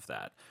do all of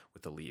that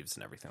with the leaves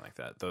and everything like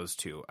that. Those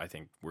two, I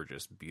think, were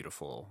just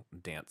beautiful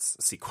dance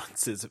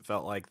sequences. It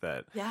felt like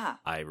that. Yeah,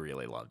 I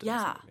really loved it.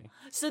 Yeah, in this movie.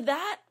 So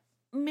that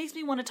makes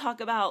me want to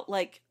talk about,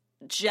 like,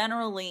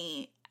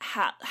 generally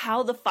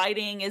how the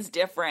fighting is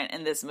different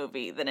in this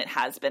movie than it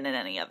has been in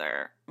any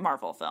other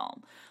Marvel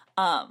film.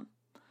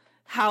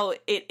 How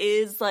it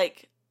is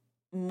like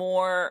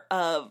more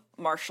of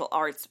martial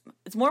arts.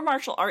 It's more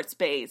martial arts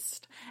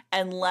based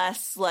and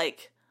less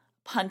like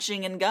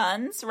punching and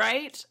guns,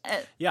 right?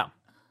 Yeah.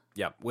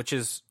 Yeah, which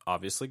is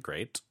obviously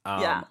great.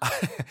 Yeah.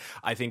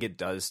 I think it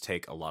does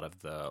take a lot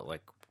of the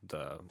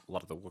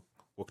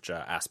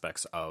wuxia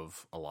aspects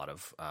of a lot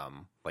of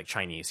like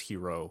Chinese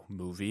hero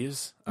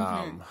movies,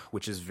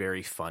 which is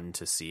very fun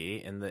to see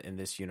in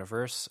this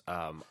universe.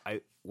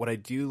 What I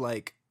do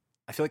like,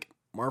 I feel like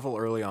Marvel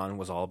early on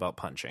was all about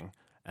punching,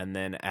 and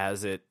then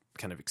as it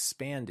kind of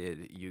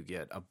expanded, you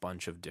get a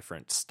bunch of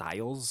different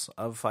styles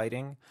of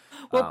fighting.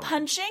 Well,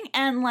 punching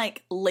and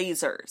like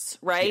lasers,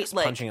 right? Yes,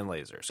 like punching and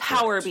lasers,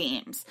 power correct.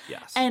 beams.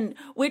 Yes, and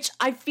which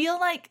I feel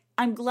like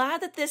I'm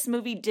glad that this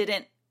movie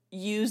didn't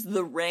use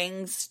the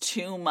rings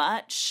too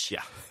much.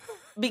 Yeah,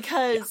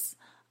 because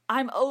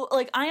I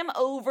am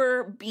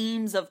over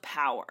beams of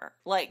power.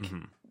 Like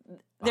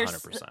there's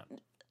 100%.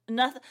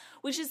 Nothing,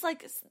 which is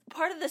like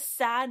part of the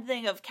sad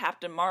thing of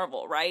Captain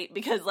Marvel, right?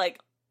 Because like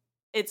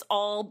it's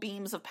all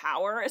beams of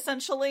power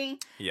essentially.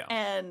 Yeah.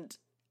 And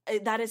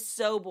that is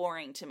so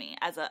boring to me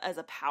as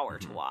a power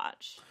to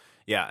watch.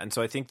 Yeah, and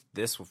so I think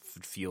this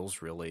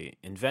feels really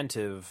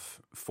inventive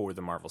for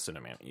the Marvel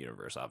Cinematic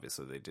Universe.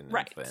 Obviously, they didn't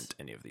invent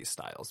any of these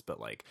styles, but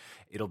like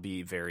it'll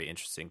be very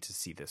interesting to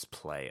see this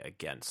play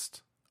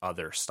against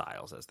other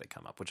styles as they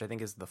come up, which I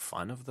think is the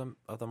fun of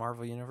the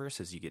Marvel Universe,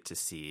 is you get to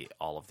see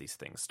all of these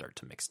things start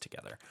to mix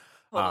together.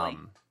 Totally.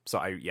 So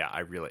I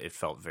really, it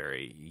felt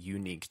very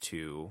unique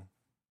to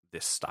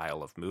this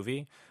style of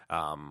movie,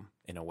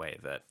 in a way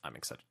that I'm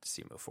excited to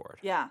see move forward.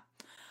 Yeah.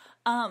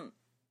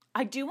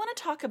 I do want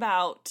to talk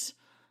about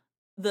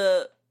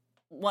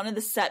one of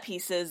the set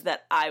pieces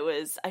that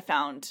I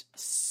found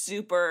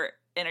super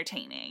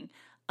entertaining.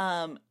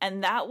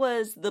 And that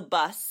was the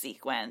bus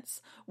sequence,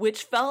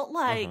 which felt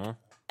like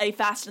a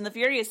Fast and the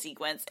Furious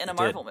sequence in a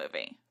Marvel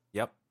movie.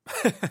 Yep.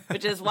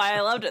 Which is why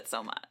I loved it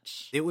so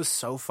much. It was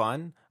so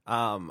fun.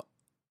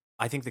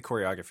 I think the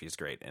choreography is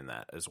great in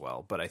that as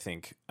well. But I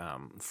think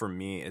for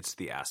me, it's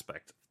the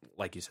aspect,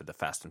 like you said, the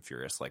Fast and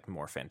Furious, like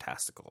more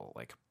fantastical,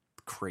 like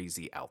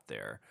crazy out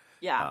there.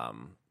 Yeah.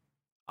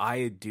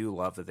 I do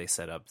love that they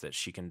set up that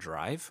she can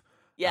drive.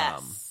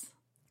 Yes.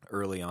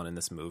 Early on in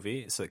this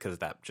movie, so because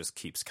that just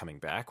keeps coming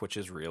back, which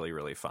is really,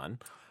 really fun.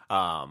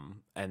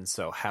 And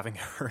so having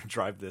her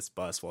drive this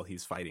bus while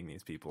he's fighting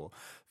these people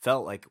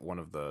felt like one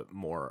of the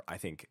more, I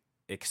think,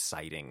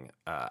 exciting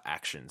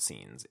action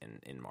scenes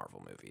in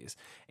Marvel movies.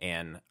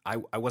 And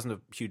I wasn't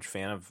a huge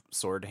fan of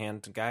Sword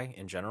Hand guy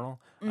in general,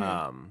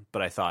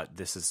 but I thought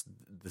this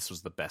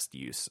was the best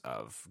use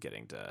of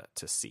getting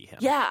to see him.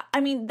 Yeah, I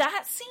mean,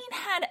 that scene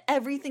had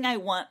everything I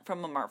want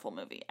from a Marvel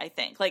movie, I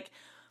think. Like,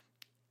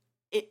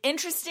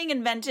 interesting,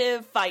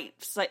 inventive fight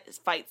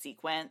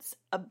sequence,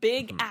 a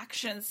big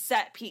action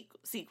set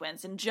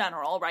sequence in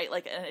general, right?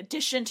 Like an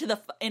addition to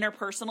the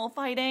interpersonal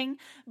fighting,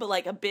 but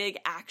like a big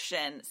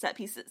action set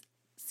piece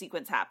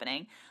sequence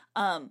happening.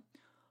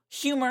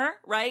 Humor,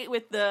 right?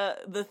 With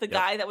the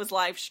guy that was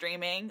live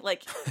streaming,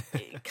 like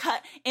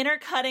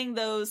intercutting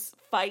those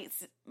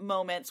fights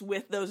moments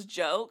with those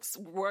jokes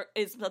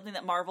is something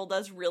that Marvel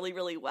does really,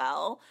 really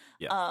well.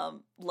 Yeah.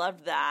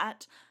 Loved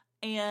that.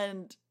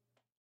 And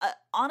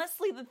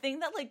honestly, the thing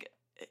that like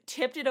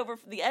tipped it over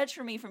the edge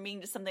for me from being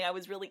just something I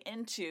was really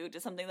into to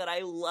something that I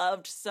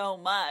loved so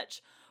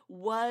much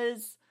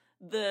was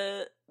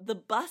the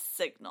bus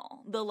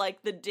signal,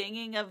 the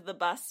dinging of the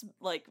bus,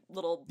 like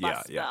little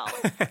bus bell,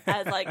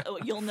 as like, oh,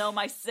 you'll know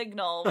my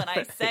signal when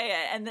I say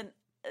it. And then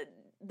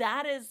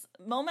that is,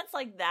 moments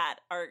like that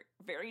are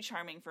very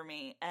charming for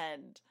me.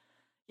 And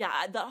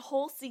yeah, the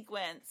whole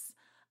sequence,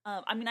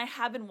 I mean, I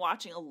have been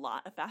watching a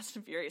lot of Fast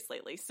and Furious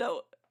lately,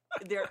 so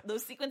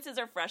those sequences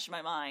are fresh in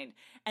my mind,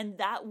 and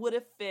that would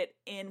have fit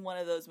in one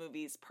of those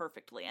movies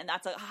perfectly, and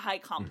that's a high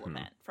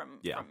compliment from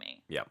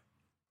me. Yeah.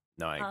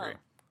 No, I agree.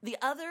 The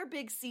other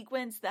big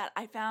sequence that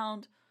I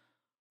found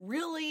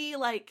really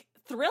like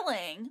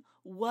thrilling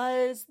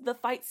was the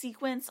fight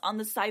sequence on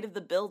the side of the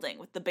building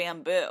with the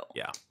bamboo.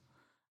 Yeah.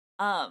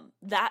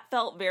 That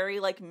felt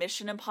very like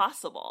Mission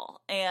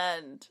Impossible,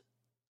 and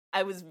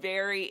I was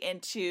very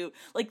into,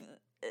 like,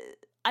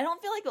 I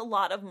don't feel like a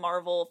lot of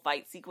Marvel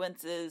fight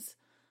sequences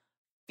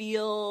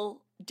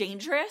feel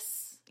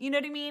dangerous, you know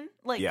what I mean?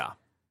 Like, yeah,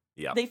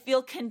 they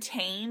feel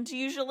contained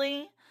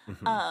usually.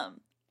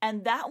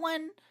 And that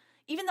one,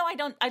 even though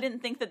I didn't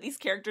think that these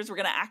characters were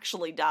gonna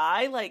actually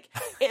die, like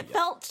it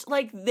felt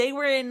like they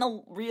were in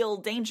a real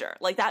danger.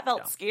 Like that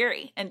felt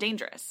scary and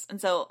dangerous,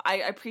 and so I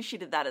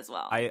appreciated that as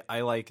well.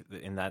 I like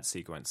in that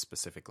sequence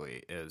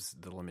specifically is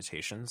the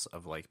limitations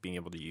of like being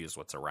able to use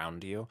what's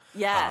around you.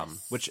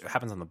 Yes, which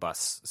happens on the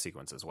bus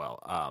sequence as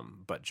well.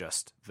 But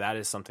just that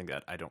is something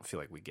that I don't feel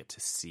like we get to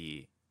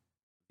see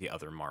the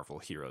other Marvel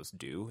heroes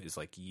do, is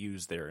like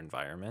use their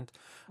environment,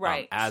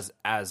 right? As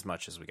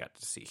much as we got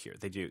to see here,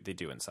 they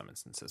do in some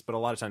instances, but a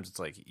lot of times it's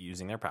like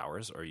using their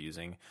powers or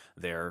using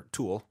their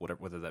tool,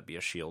 whether that be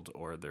a shield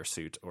or their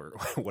suit or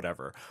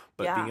whatever.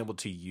 But being able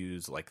to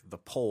use like the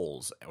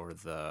poles or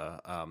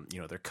the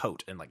their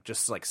coat and like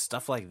just like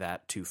stuff like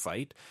that to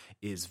fight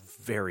is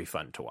very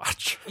fun to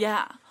watch.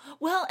 Yeah,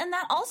 well, and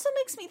that also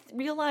makes me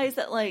realize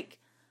that like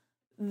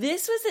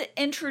this was an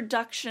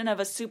introduction of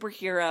a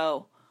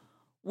superhero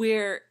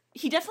where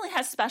he definitely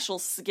has special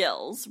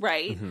skills,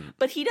 right?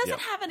 But he doesn't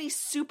have any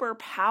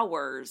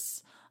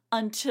superpowers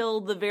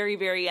until the very,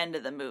 very end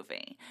of the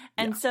movie.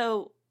 And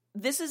so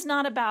this is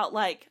not about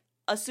like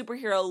a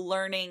superhero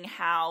learning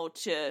how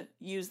to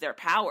use their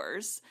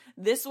powers.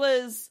 This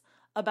was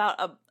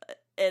about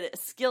a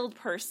skilled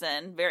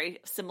person, very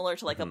similar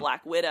to like a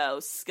Black Widow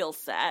skill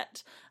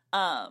set,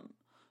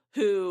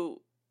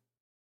 who,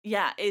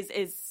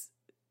 is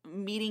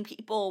meeting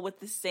people with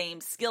the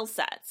same skill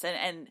sets.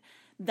 And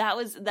that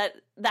was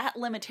that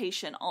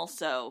limitation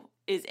also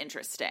is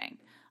interesting.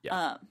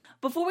 Yeah.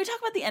 Before we talk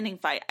about the ending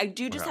fight, I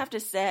do just have to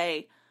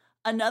say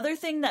another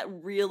thing that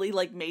really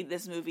like made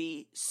this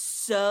movie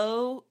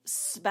so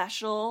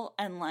special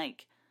and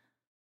like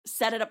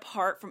set it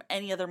apart from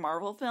any other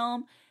Marvel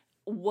film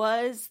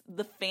was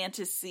the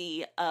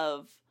fantasy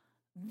of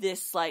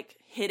this like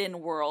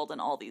hidden world and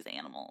all these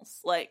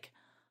animals. Like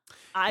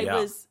I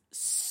was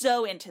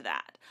so into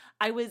that.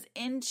 I was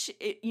into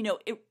it,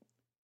 it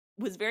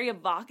was very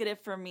evocative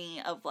for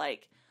me of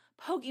like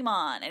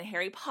Pokemon and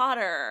Harry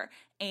Potter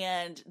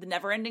and the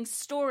Neverending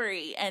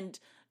Story, and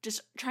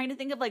just trying to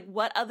think of like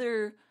what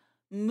other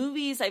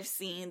movies I've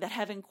seen that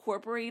have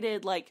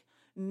incorporated like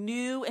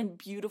new and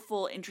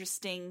beautiful,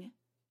 interesting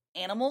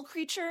animal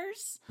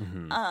creatures.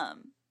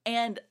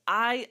 And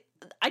I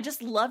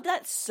just loved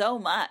that so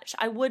much.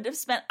 I would have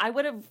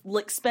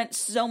spent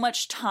so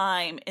much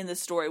time in the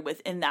story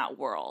within that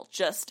world,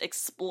 just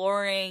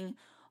exploring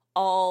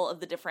all of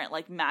the different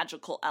like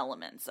magical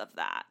elements of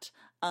that.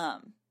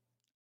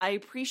 I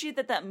appreciate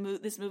that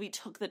this movie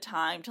took the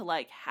time to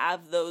like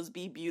have those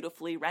be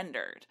beautifully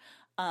rendered,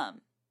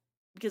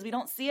 because we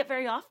don't see it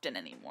very often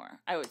anymore,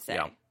 I would say.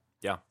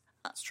 Yeah,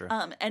 that's true.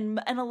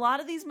 And a lot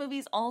of these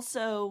movies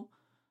also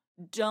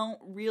don't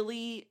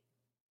really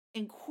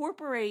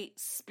incorporate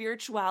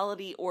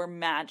spirituality or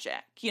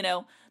magic.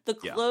 The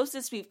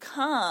closest we've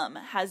come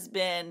has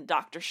been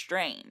Doctor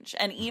Strange,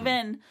 and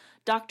even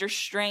Doctor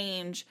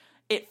Strange,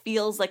 it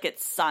feels like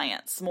it's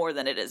science more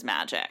than it is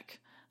magic.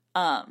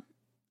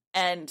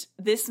 And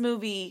this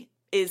movie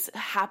is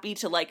happy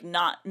to like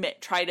not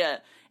try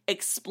to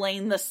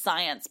explain the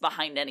science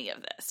behind any of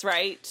this,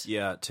 right?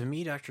 Yeah, to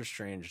me, Doctor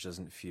Strange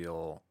doesn't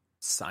feel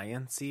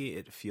science-y.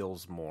 It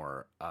feels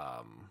more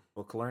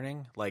book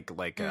learning, like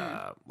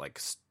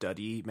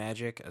study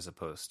magic as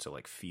opposed to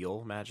like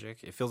feel magic.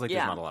 It feels like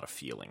there's not a lot of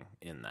feeling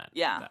in that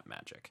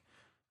magic.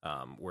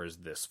 Whereas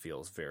this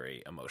feels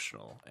very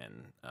emotional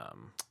and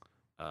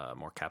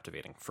more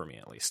captivating for me,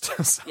 at least.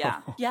 So,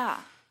 yeah.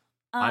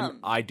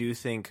 I do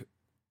think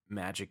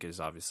magic is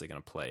obviously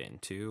going to play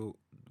into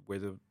where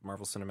the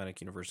Marvel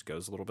Cinematic Universe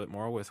goes a little bit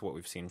more with what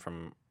we've seen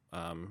from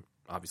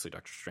obviously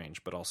Doctor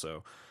Strange, but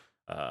also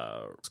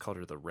let's call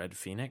her the Red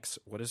Phoenix.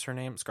 What is her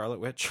name? Scarlet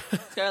Witch?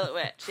 Scarlet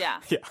Witch, yeah.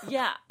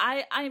 Yeah,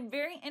 I'm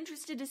very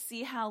interested to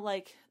see how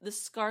like the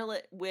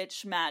Scarlet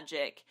Witch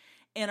magic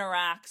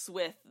interacts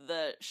with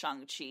the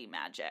Shang-Chi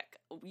magic.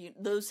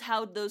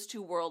 How those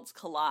two worlds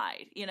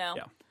collide,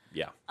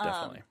 Yeah,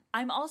 definitely.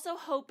 I'm also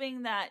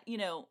hoping that,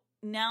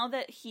 now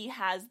that he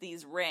has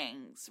these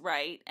rings,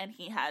 right, and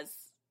he has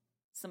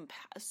some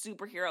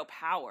superhero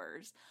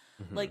powers,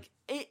 like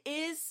it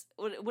is,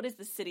 what is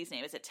the city's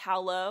name? Is it Ta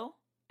Lo,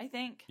 I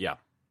think? Yeah.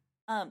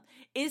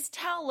 Is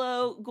Ta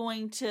Lo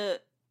going to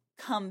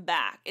come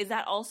back? Is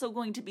that also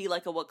going to be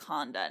like a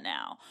Wakanda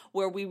now,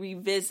 where we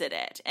revisit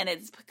it and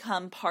it's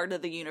become part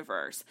of the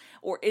universe?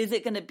 Or is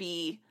it going to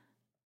be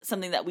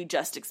something that we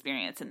just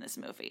experience in this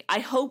movie? I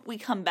hope we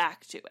come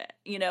back to it,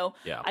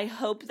 Yeah. I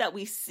hope that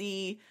we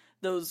see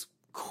those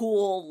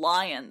cool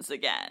lions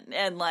again,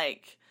 and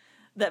like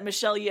that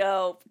Michelle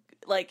Yeoh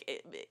like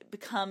it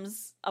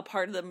becomes a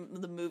part of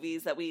the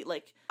movies that we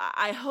like.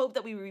 I hope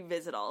that we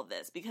revisit all of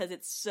this because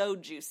it's so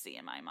juicy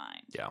in my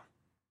mind. Yeah,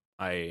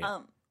 I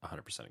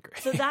 100% agree.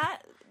 So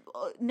that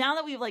now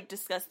that we've like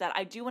discussed that,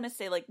 I do want to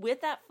say like with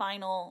that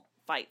final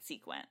fight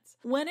sequence,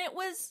 when it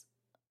was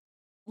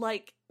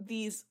like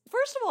these,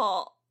 first of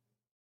all,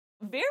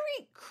 very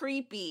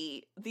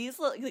creepy, these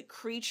like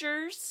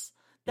creatures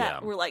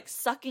that were like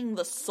sucking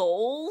the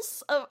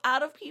souls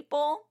out of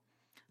people.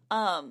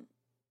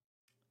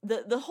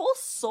 The whole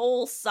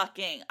soul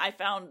sucking I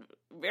found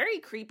very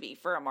creepy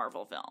for a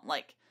Marvel film.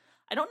 Like,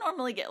 I don't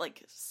normally get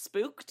like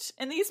spooked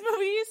in these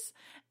movies,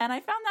 and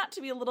I found that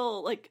to be a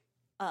little like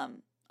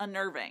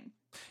unnerving.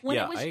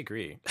 I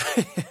agree.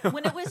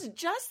 When it was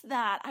just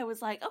that, I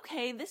was like,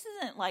 okay, this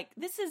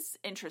is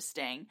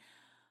interesting.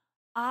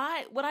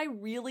 What I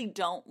really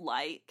don't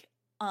like,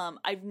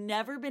 I've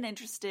never been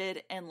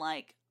interested in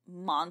like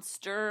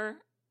monster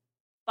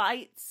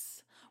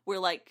fights where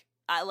like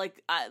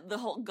the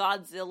whole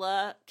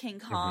Godzilla King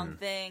Kong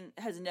thing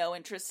has no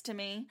interest to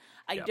me.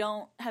 I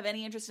don't have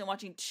any interest in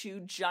watching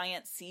two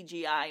giant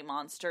CGI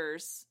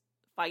monsters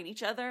fight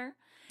each other.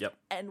 Yep.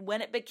 And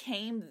when it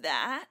became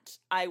that,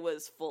 I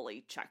was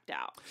fully checked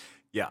out.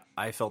 Yeah,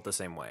 I felt the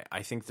same way.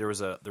 I think there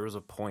was a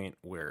point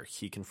where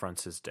he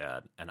confronts his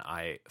dad, and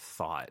I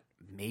thought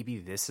maybe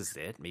this is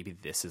it. Maybe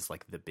this is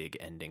like the big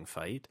ending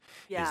fight.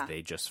 Yeah. Is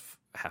they just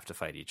have to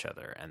fight each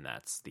other, and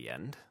that's the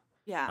end.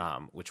 Yeah.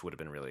 which would have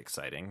been really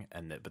exciting.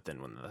 But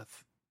then when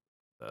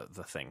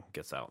the thing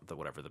gets out,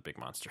 whatever the big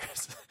monster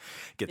is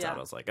gets out, I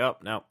was like, oh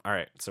no, all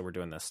right, so we're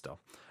doing this still.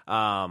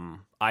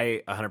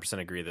 I 100%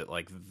 agree that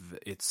like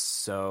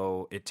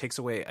it takes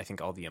away, I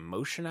think, all the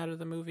emotion out of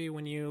the movie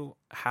when you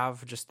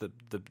have just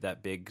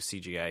that big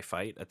CGI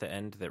fight at the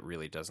end that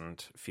really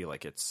doesn't feel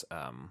like it's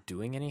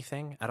doing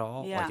anything at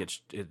all. Yeah. Like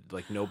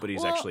like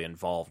nobody's actually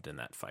involved in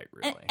that fight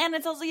really. And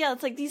it's also,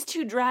 it's like these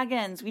two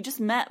dragons, we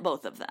just met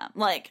both of them.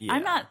 Like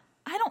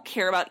I don't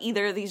care about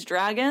either of these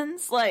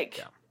dragons.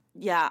 Like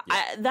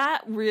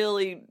that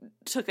really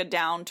took a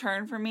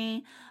downturn for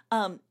me.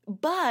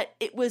 But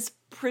it was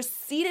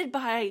preceded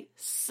by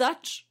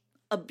such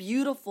a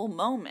beautiful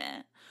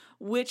moment,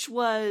 which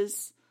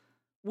was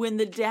when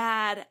the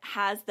dad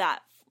has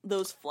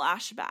those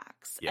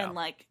flashbacks and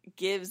like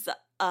gives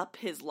up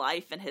his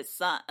life and his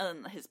son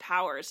and his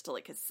powers to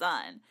like his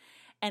son,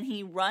 and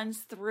he runs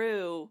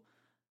through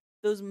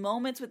those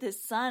moments with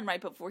his son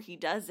right before he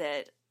does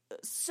it.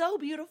 So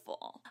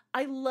beautiful.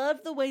 I love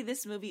the way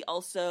this movie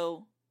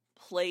also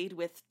played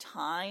with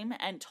time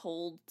and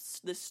told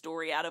the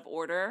story out of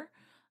order.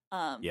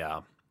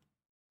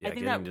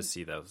 Getting to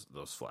see those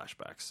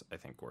flashbacks, I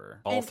think,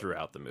 were all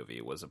throughout the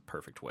movie was a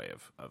perfect way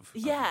of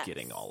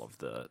getting all of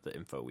the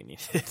info we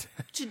needed.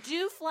 To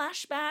do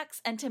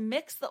flashbacks and to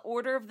mix the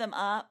order of them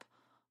up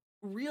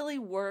really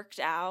worked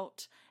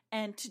out,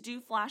 and to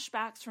do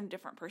flashbacks from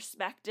different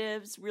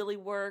perspectives really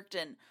worked.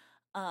 And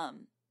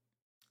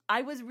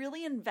I was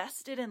really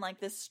invested in like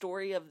this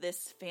story of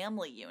this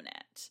family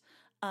unit.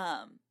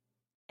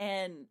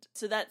 And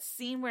so that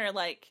scene where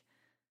like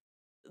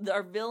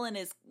our villain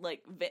is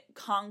like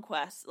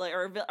conquest, like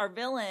our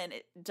villain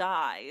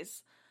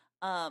dies,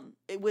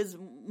 it was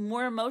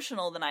more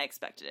emotional than I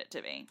expected it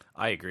to be.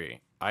 I agree.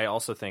 I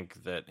also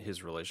think that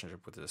his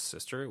relationship with his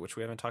sister, which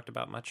we haven't talked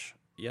about much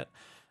yet,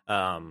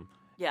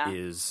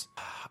 is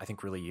I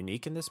think really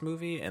unique in this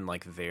movie, and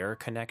like their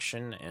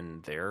connection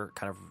and their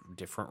kind of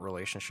different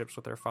relationships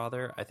with their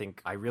father. I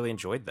think I really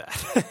enjoyed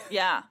that.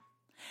 Yeah.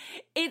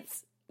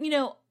 It's,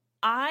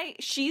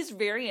 she's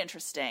very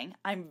interesting.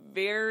 I'm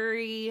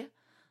very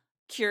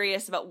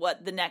curious about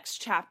what the next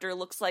chapter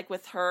looks like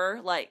with her,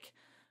 like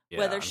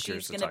whether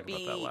she's going to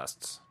be about that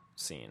last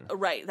scene,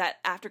 right? That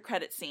after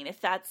credit scene,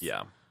 if that's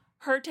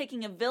her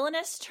taking a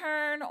villainous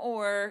turn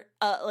or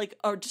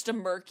just a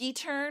murky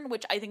turn,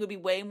 which I think would be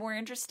way more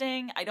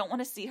interesting. I don't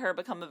want to see her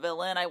become a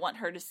villain. I want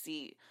her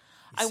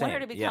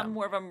to become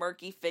more of a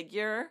murky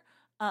figure,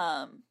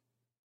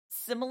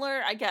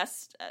 similar, I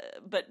guess,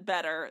 but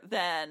better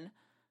than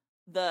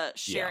the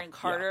Sharon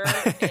Carter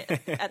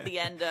at the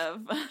end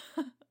of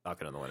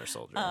Falcon and the Winter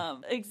Soldier.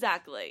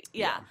 Exactly.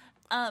 Yeah.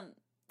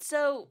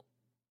 So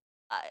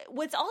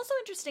what's also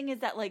interesting is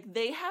that like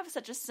they have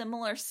such a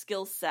similar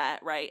skill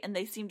set, right? And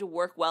they seem to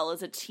work well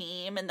as a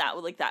team, and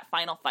that like that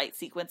final fight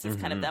sequence is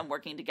kind of them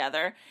working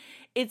together.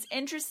 It's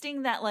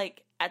interesting that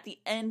like at the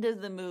end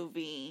of the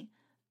movie,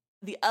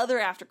 the other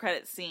after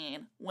credit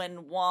scene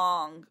when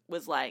Wong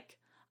was like,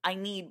 I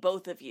need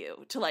both of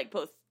you to like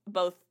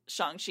both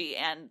Shang-Chi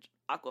and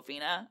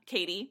Awkwafina,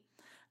 Katie,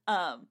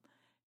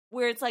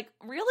 where it's like,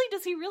 really,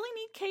 does he really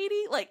need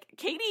Katie? Like,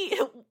 Katie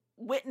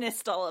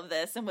witnessed all of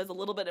this and was a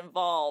little bit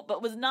involved,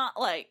 but was not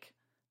like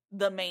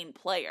the main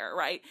player,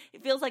 right?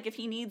 It feels like if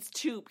he needs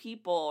two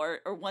people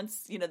or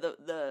once,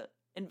 the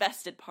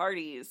invested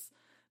parties,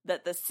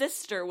 that the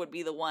sister would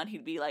be the one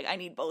who'd be like, I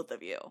need both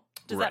of you.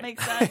 Does that make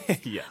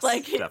sense? Yes,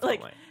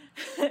 definitely.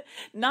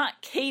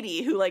 Not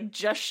Katie, who like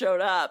just showed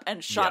up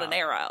and shot an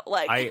arrow.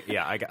 Like,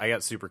 I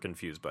got super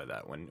confused by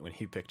that when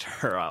he picked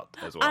her out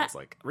as well. I was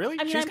like, really?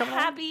 I mean, I'm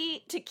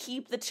happy to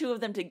keep the two of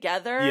them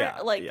together,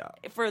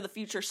 for the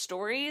future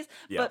stories.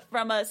 Yeah. But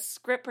from a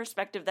script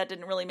perspective, that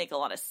didn't really make a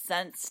lot of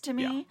sense to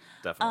me.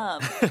 Yeah,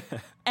 definitely.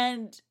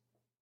 And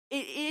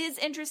it is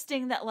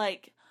interesting that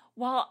like,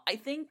 while I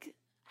think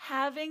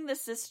having the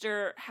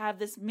sister have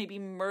this maybe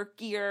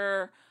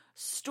murkier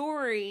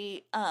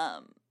story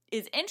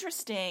is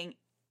interesting,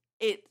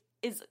 it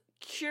is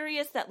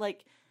curious that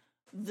like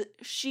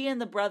she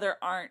and the brother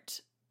aren't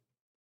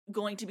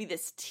going to be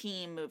this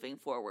team moving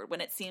forward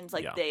when it seems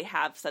like they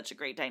have such a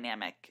great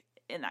dynamic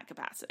in that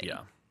capacity.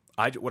 Yeah.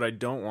 What I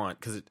don't want,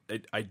 because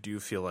I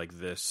do feel like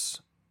this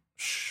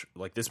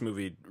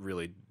movie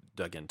really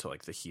dug into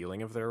like the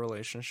healing of their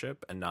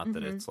relationship, and not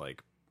that it's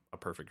like a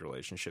perfect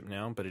relationship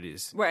now, but it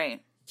is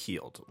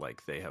healed.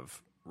 Like they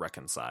have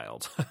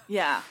reconciled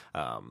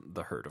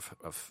the hurt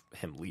of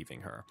him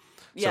leaving her.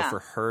 So for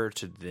her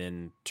to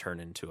then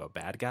turn into a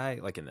bad guy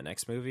like in the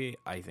next movie,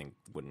 I think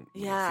wouldn't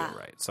feel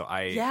right. So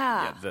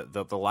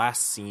the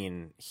last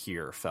scene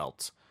here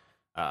felt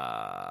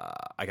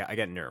I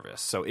got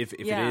nervous. So if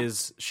it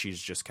is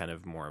she's just kind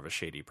of more of a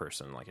shady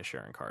person like a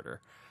Sharon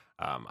Carter,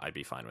 I'd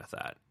be fine with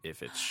that.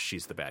 If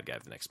she's the bad guy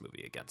of the next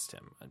movie against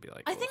him, I'd be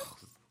like, I think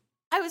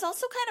I was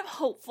also kind of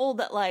hopeful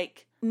that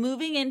like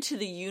moving into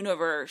the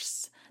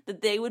universe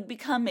that they would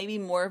become maybe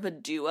more of a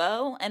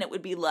duo, and it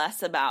would be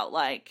less about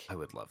like, I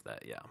would love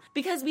that, yeah.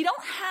 Because we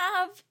don't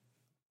have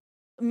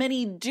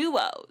many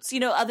duos,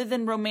 other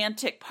than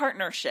romantic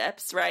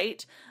partnerships,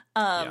 right?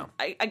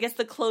 I guess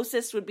the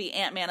closest would be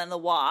Ant-Man and the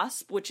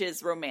Wasp, which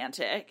is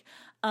romantic.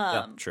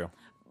 Yeah, true.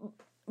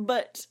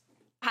 But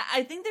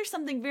I think there's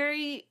something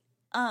very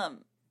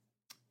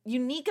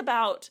unique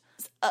about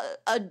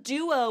a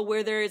duo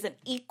where there is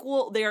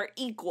they are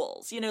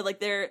equals, like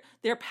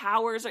their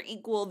powers are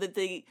equal, that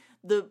the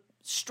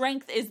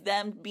strength is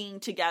them being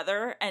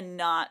together and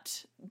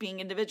not being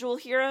individual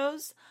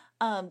heroes.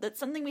 That's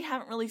something we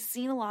haven't really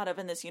seen a lot of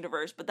in this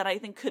universe, but that I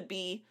think could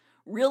be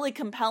really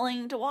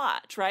compelling to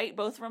watch, right?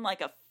 Both from like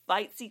a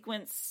fight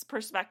sequence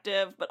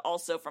perspective, but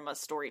also from a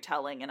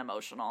storytelling and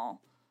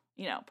emotional,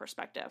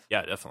 perspective.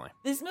 Yeah, definitely.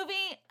 This movie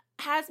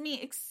has me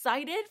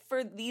excited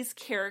for these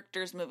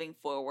characters moving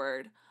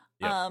forward.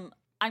 Yep.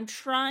 I'm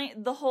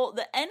trying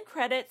the end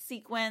credit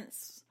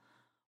sequence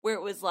where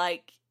it was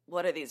like,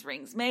 what are these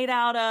rings made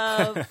out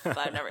of?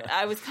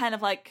 I was kind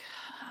of like,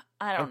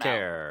 I don't know.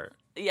 Care.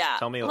 Yeah.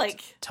 Tell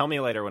me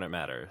later when it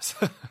matters.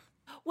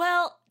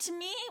 Well, to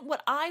me,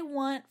 what I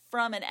want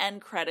from an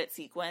end credit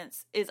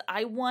sequence is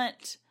I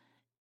want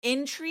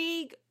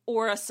intrigue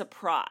or a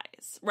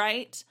surprise,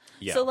 right?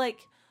 Yeah. So like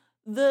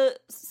the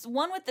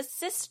one with the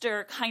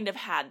sister kind of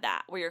had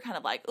that, where you're kind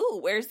of like, ooh,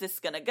 where's this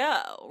gonna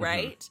go,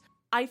 right? Mm-hmm.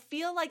 I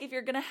feel like if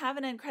you're gonna have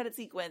an end credit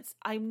sequence,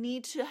 I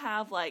need to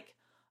have like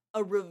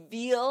a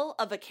reveal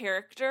of a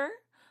character,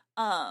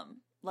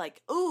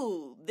 like,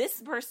 ooh,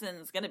 this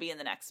person's gonna be in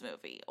the next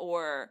movie,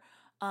 or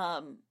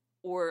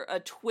a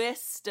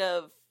twist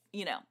of,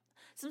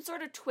 some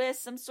sort of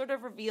twist, some sort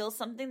of reveal,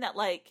 something that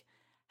like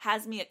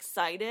has me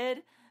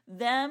excited.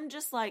 Them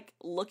just like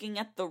looking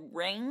at the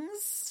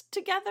rings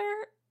together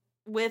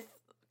with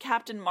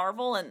Captain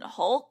Marvel and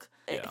Hulk,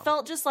 it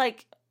felt just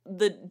like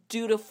the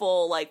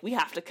dutiful, like, we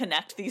have to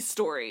connect these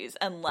stories,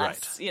 and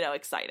less,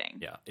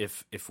 exciting. Yeah,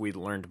 if we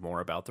learned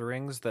more about the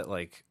rings, that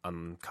like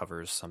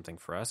uncovers something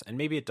for us, and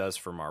maybe it does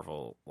for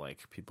Marvel,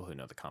 like people who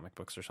know the comic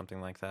books or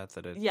something like that.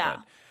 But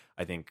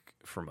I think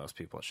for most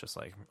people, it's just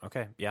like,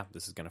 okay, yeah,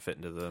 this is going to fit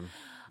into the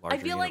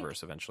larger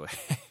universe eventually.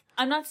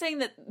 I'm not saying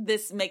that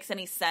this makes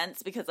any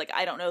sense because, like,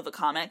 I don't know the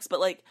comics, but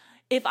like,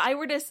 if I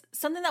were to,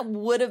 something that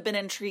would have been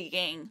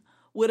intriguing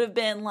would have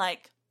been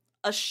like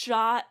a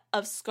shot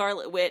of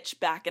Scarlet Witch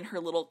back in her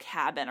little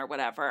cabin or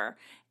whatever,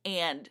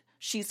 and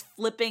she's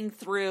flipping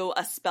through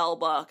a spell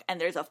book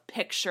and there's a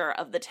picture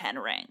of the 10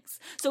 rings.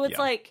 So it's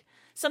like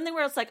something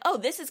where it's like, oh,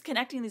 this is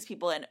connecting these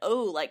people, and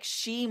oh, like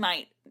she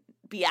might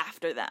be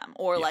after them,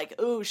 or like,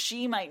 oh,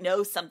 she might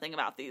know something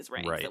about these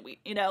rings that we,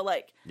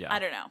 I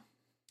don't know.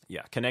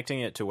 Yeah,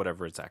 connecting it to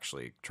whatever it's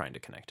actually trying to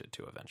connect it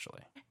to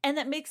eventually. And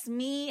that makes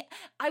me,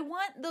 I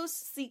want those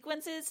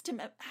sequences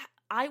to,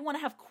 I want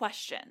to have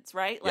questions,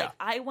 right? Like,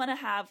 I want to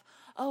have,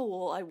 oh,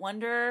 well, I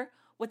wonder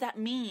what that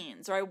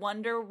means, or I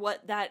wonder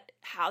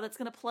how that's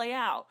going to play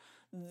out.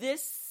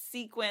 This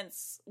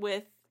sequence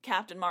with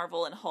Captain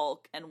Marvel and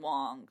Hulk and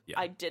Wong,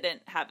 I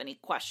didn't have any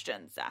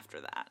questions after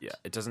that. Yeah,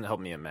 it doesn't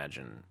help me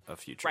imagine a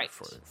future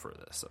for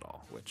this at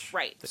all, which...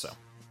 Right. So,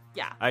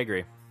 yeah. I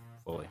agree.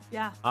 Fully.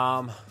 Yeah.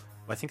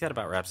 I think that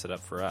about wraps it up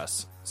for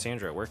us.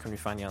 Sandra, where can we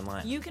find you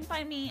online? You can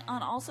find me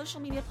on all social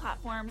media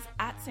platforms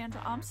at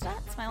Sandra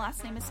Amstutz. My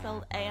last name is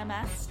spelled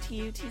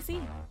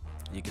AMSTUTZ.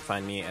 You can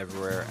find me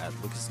everywhere at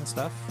Lucas and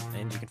Stuff,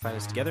 and you can find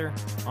us together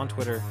on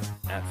Twitter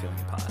at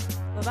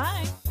FeelingPod.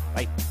 Bye-bye.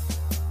 Bye.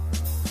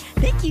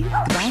 Thank you.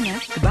 Goodbye now.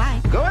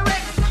 Goodbye. Go away.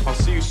 I'll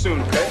see you soon,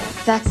 okay?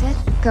 That's it?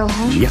 Go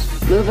home? Yep.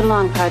 Move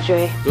along,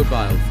 Padre.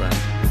 Goodbye, old friend.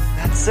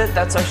 That's it.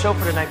 That's our show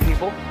for tonight,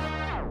 people.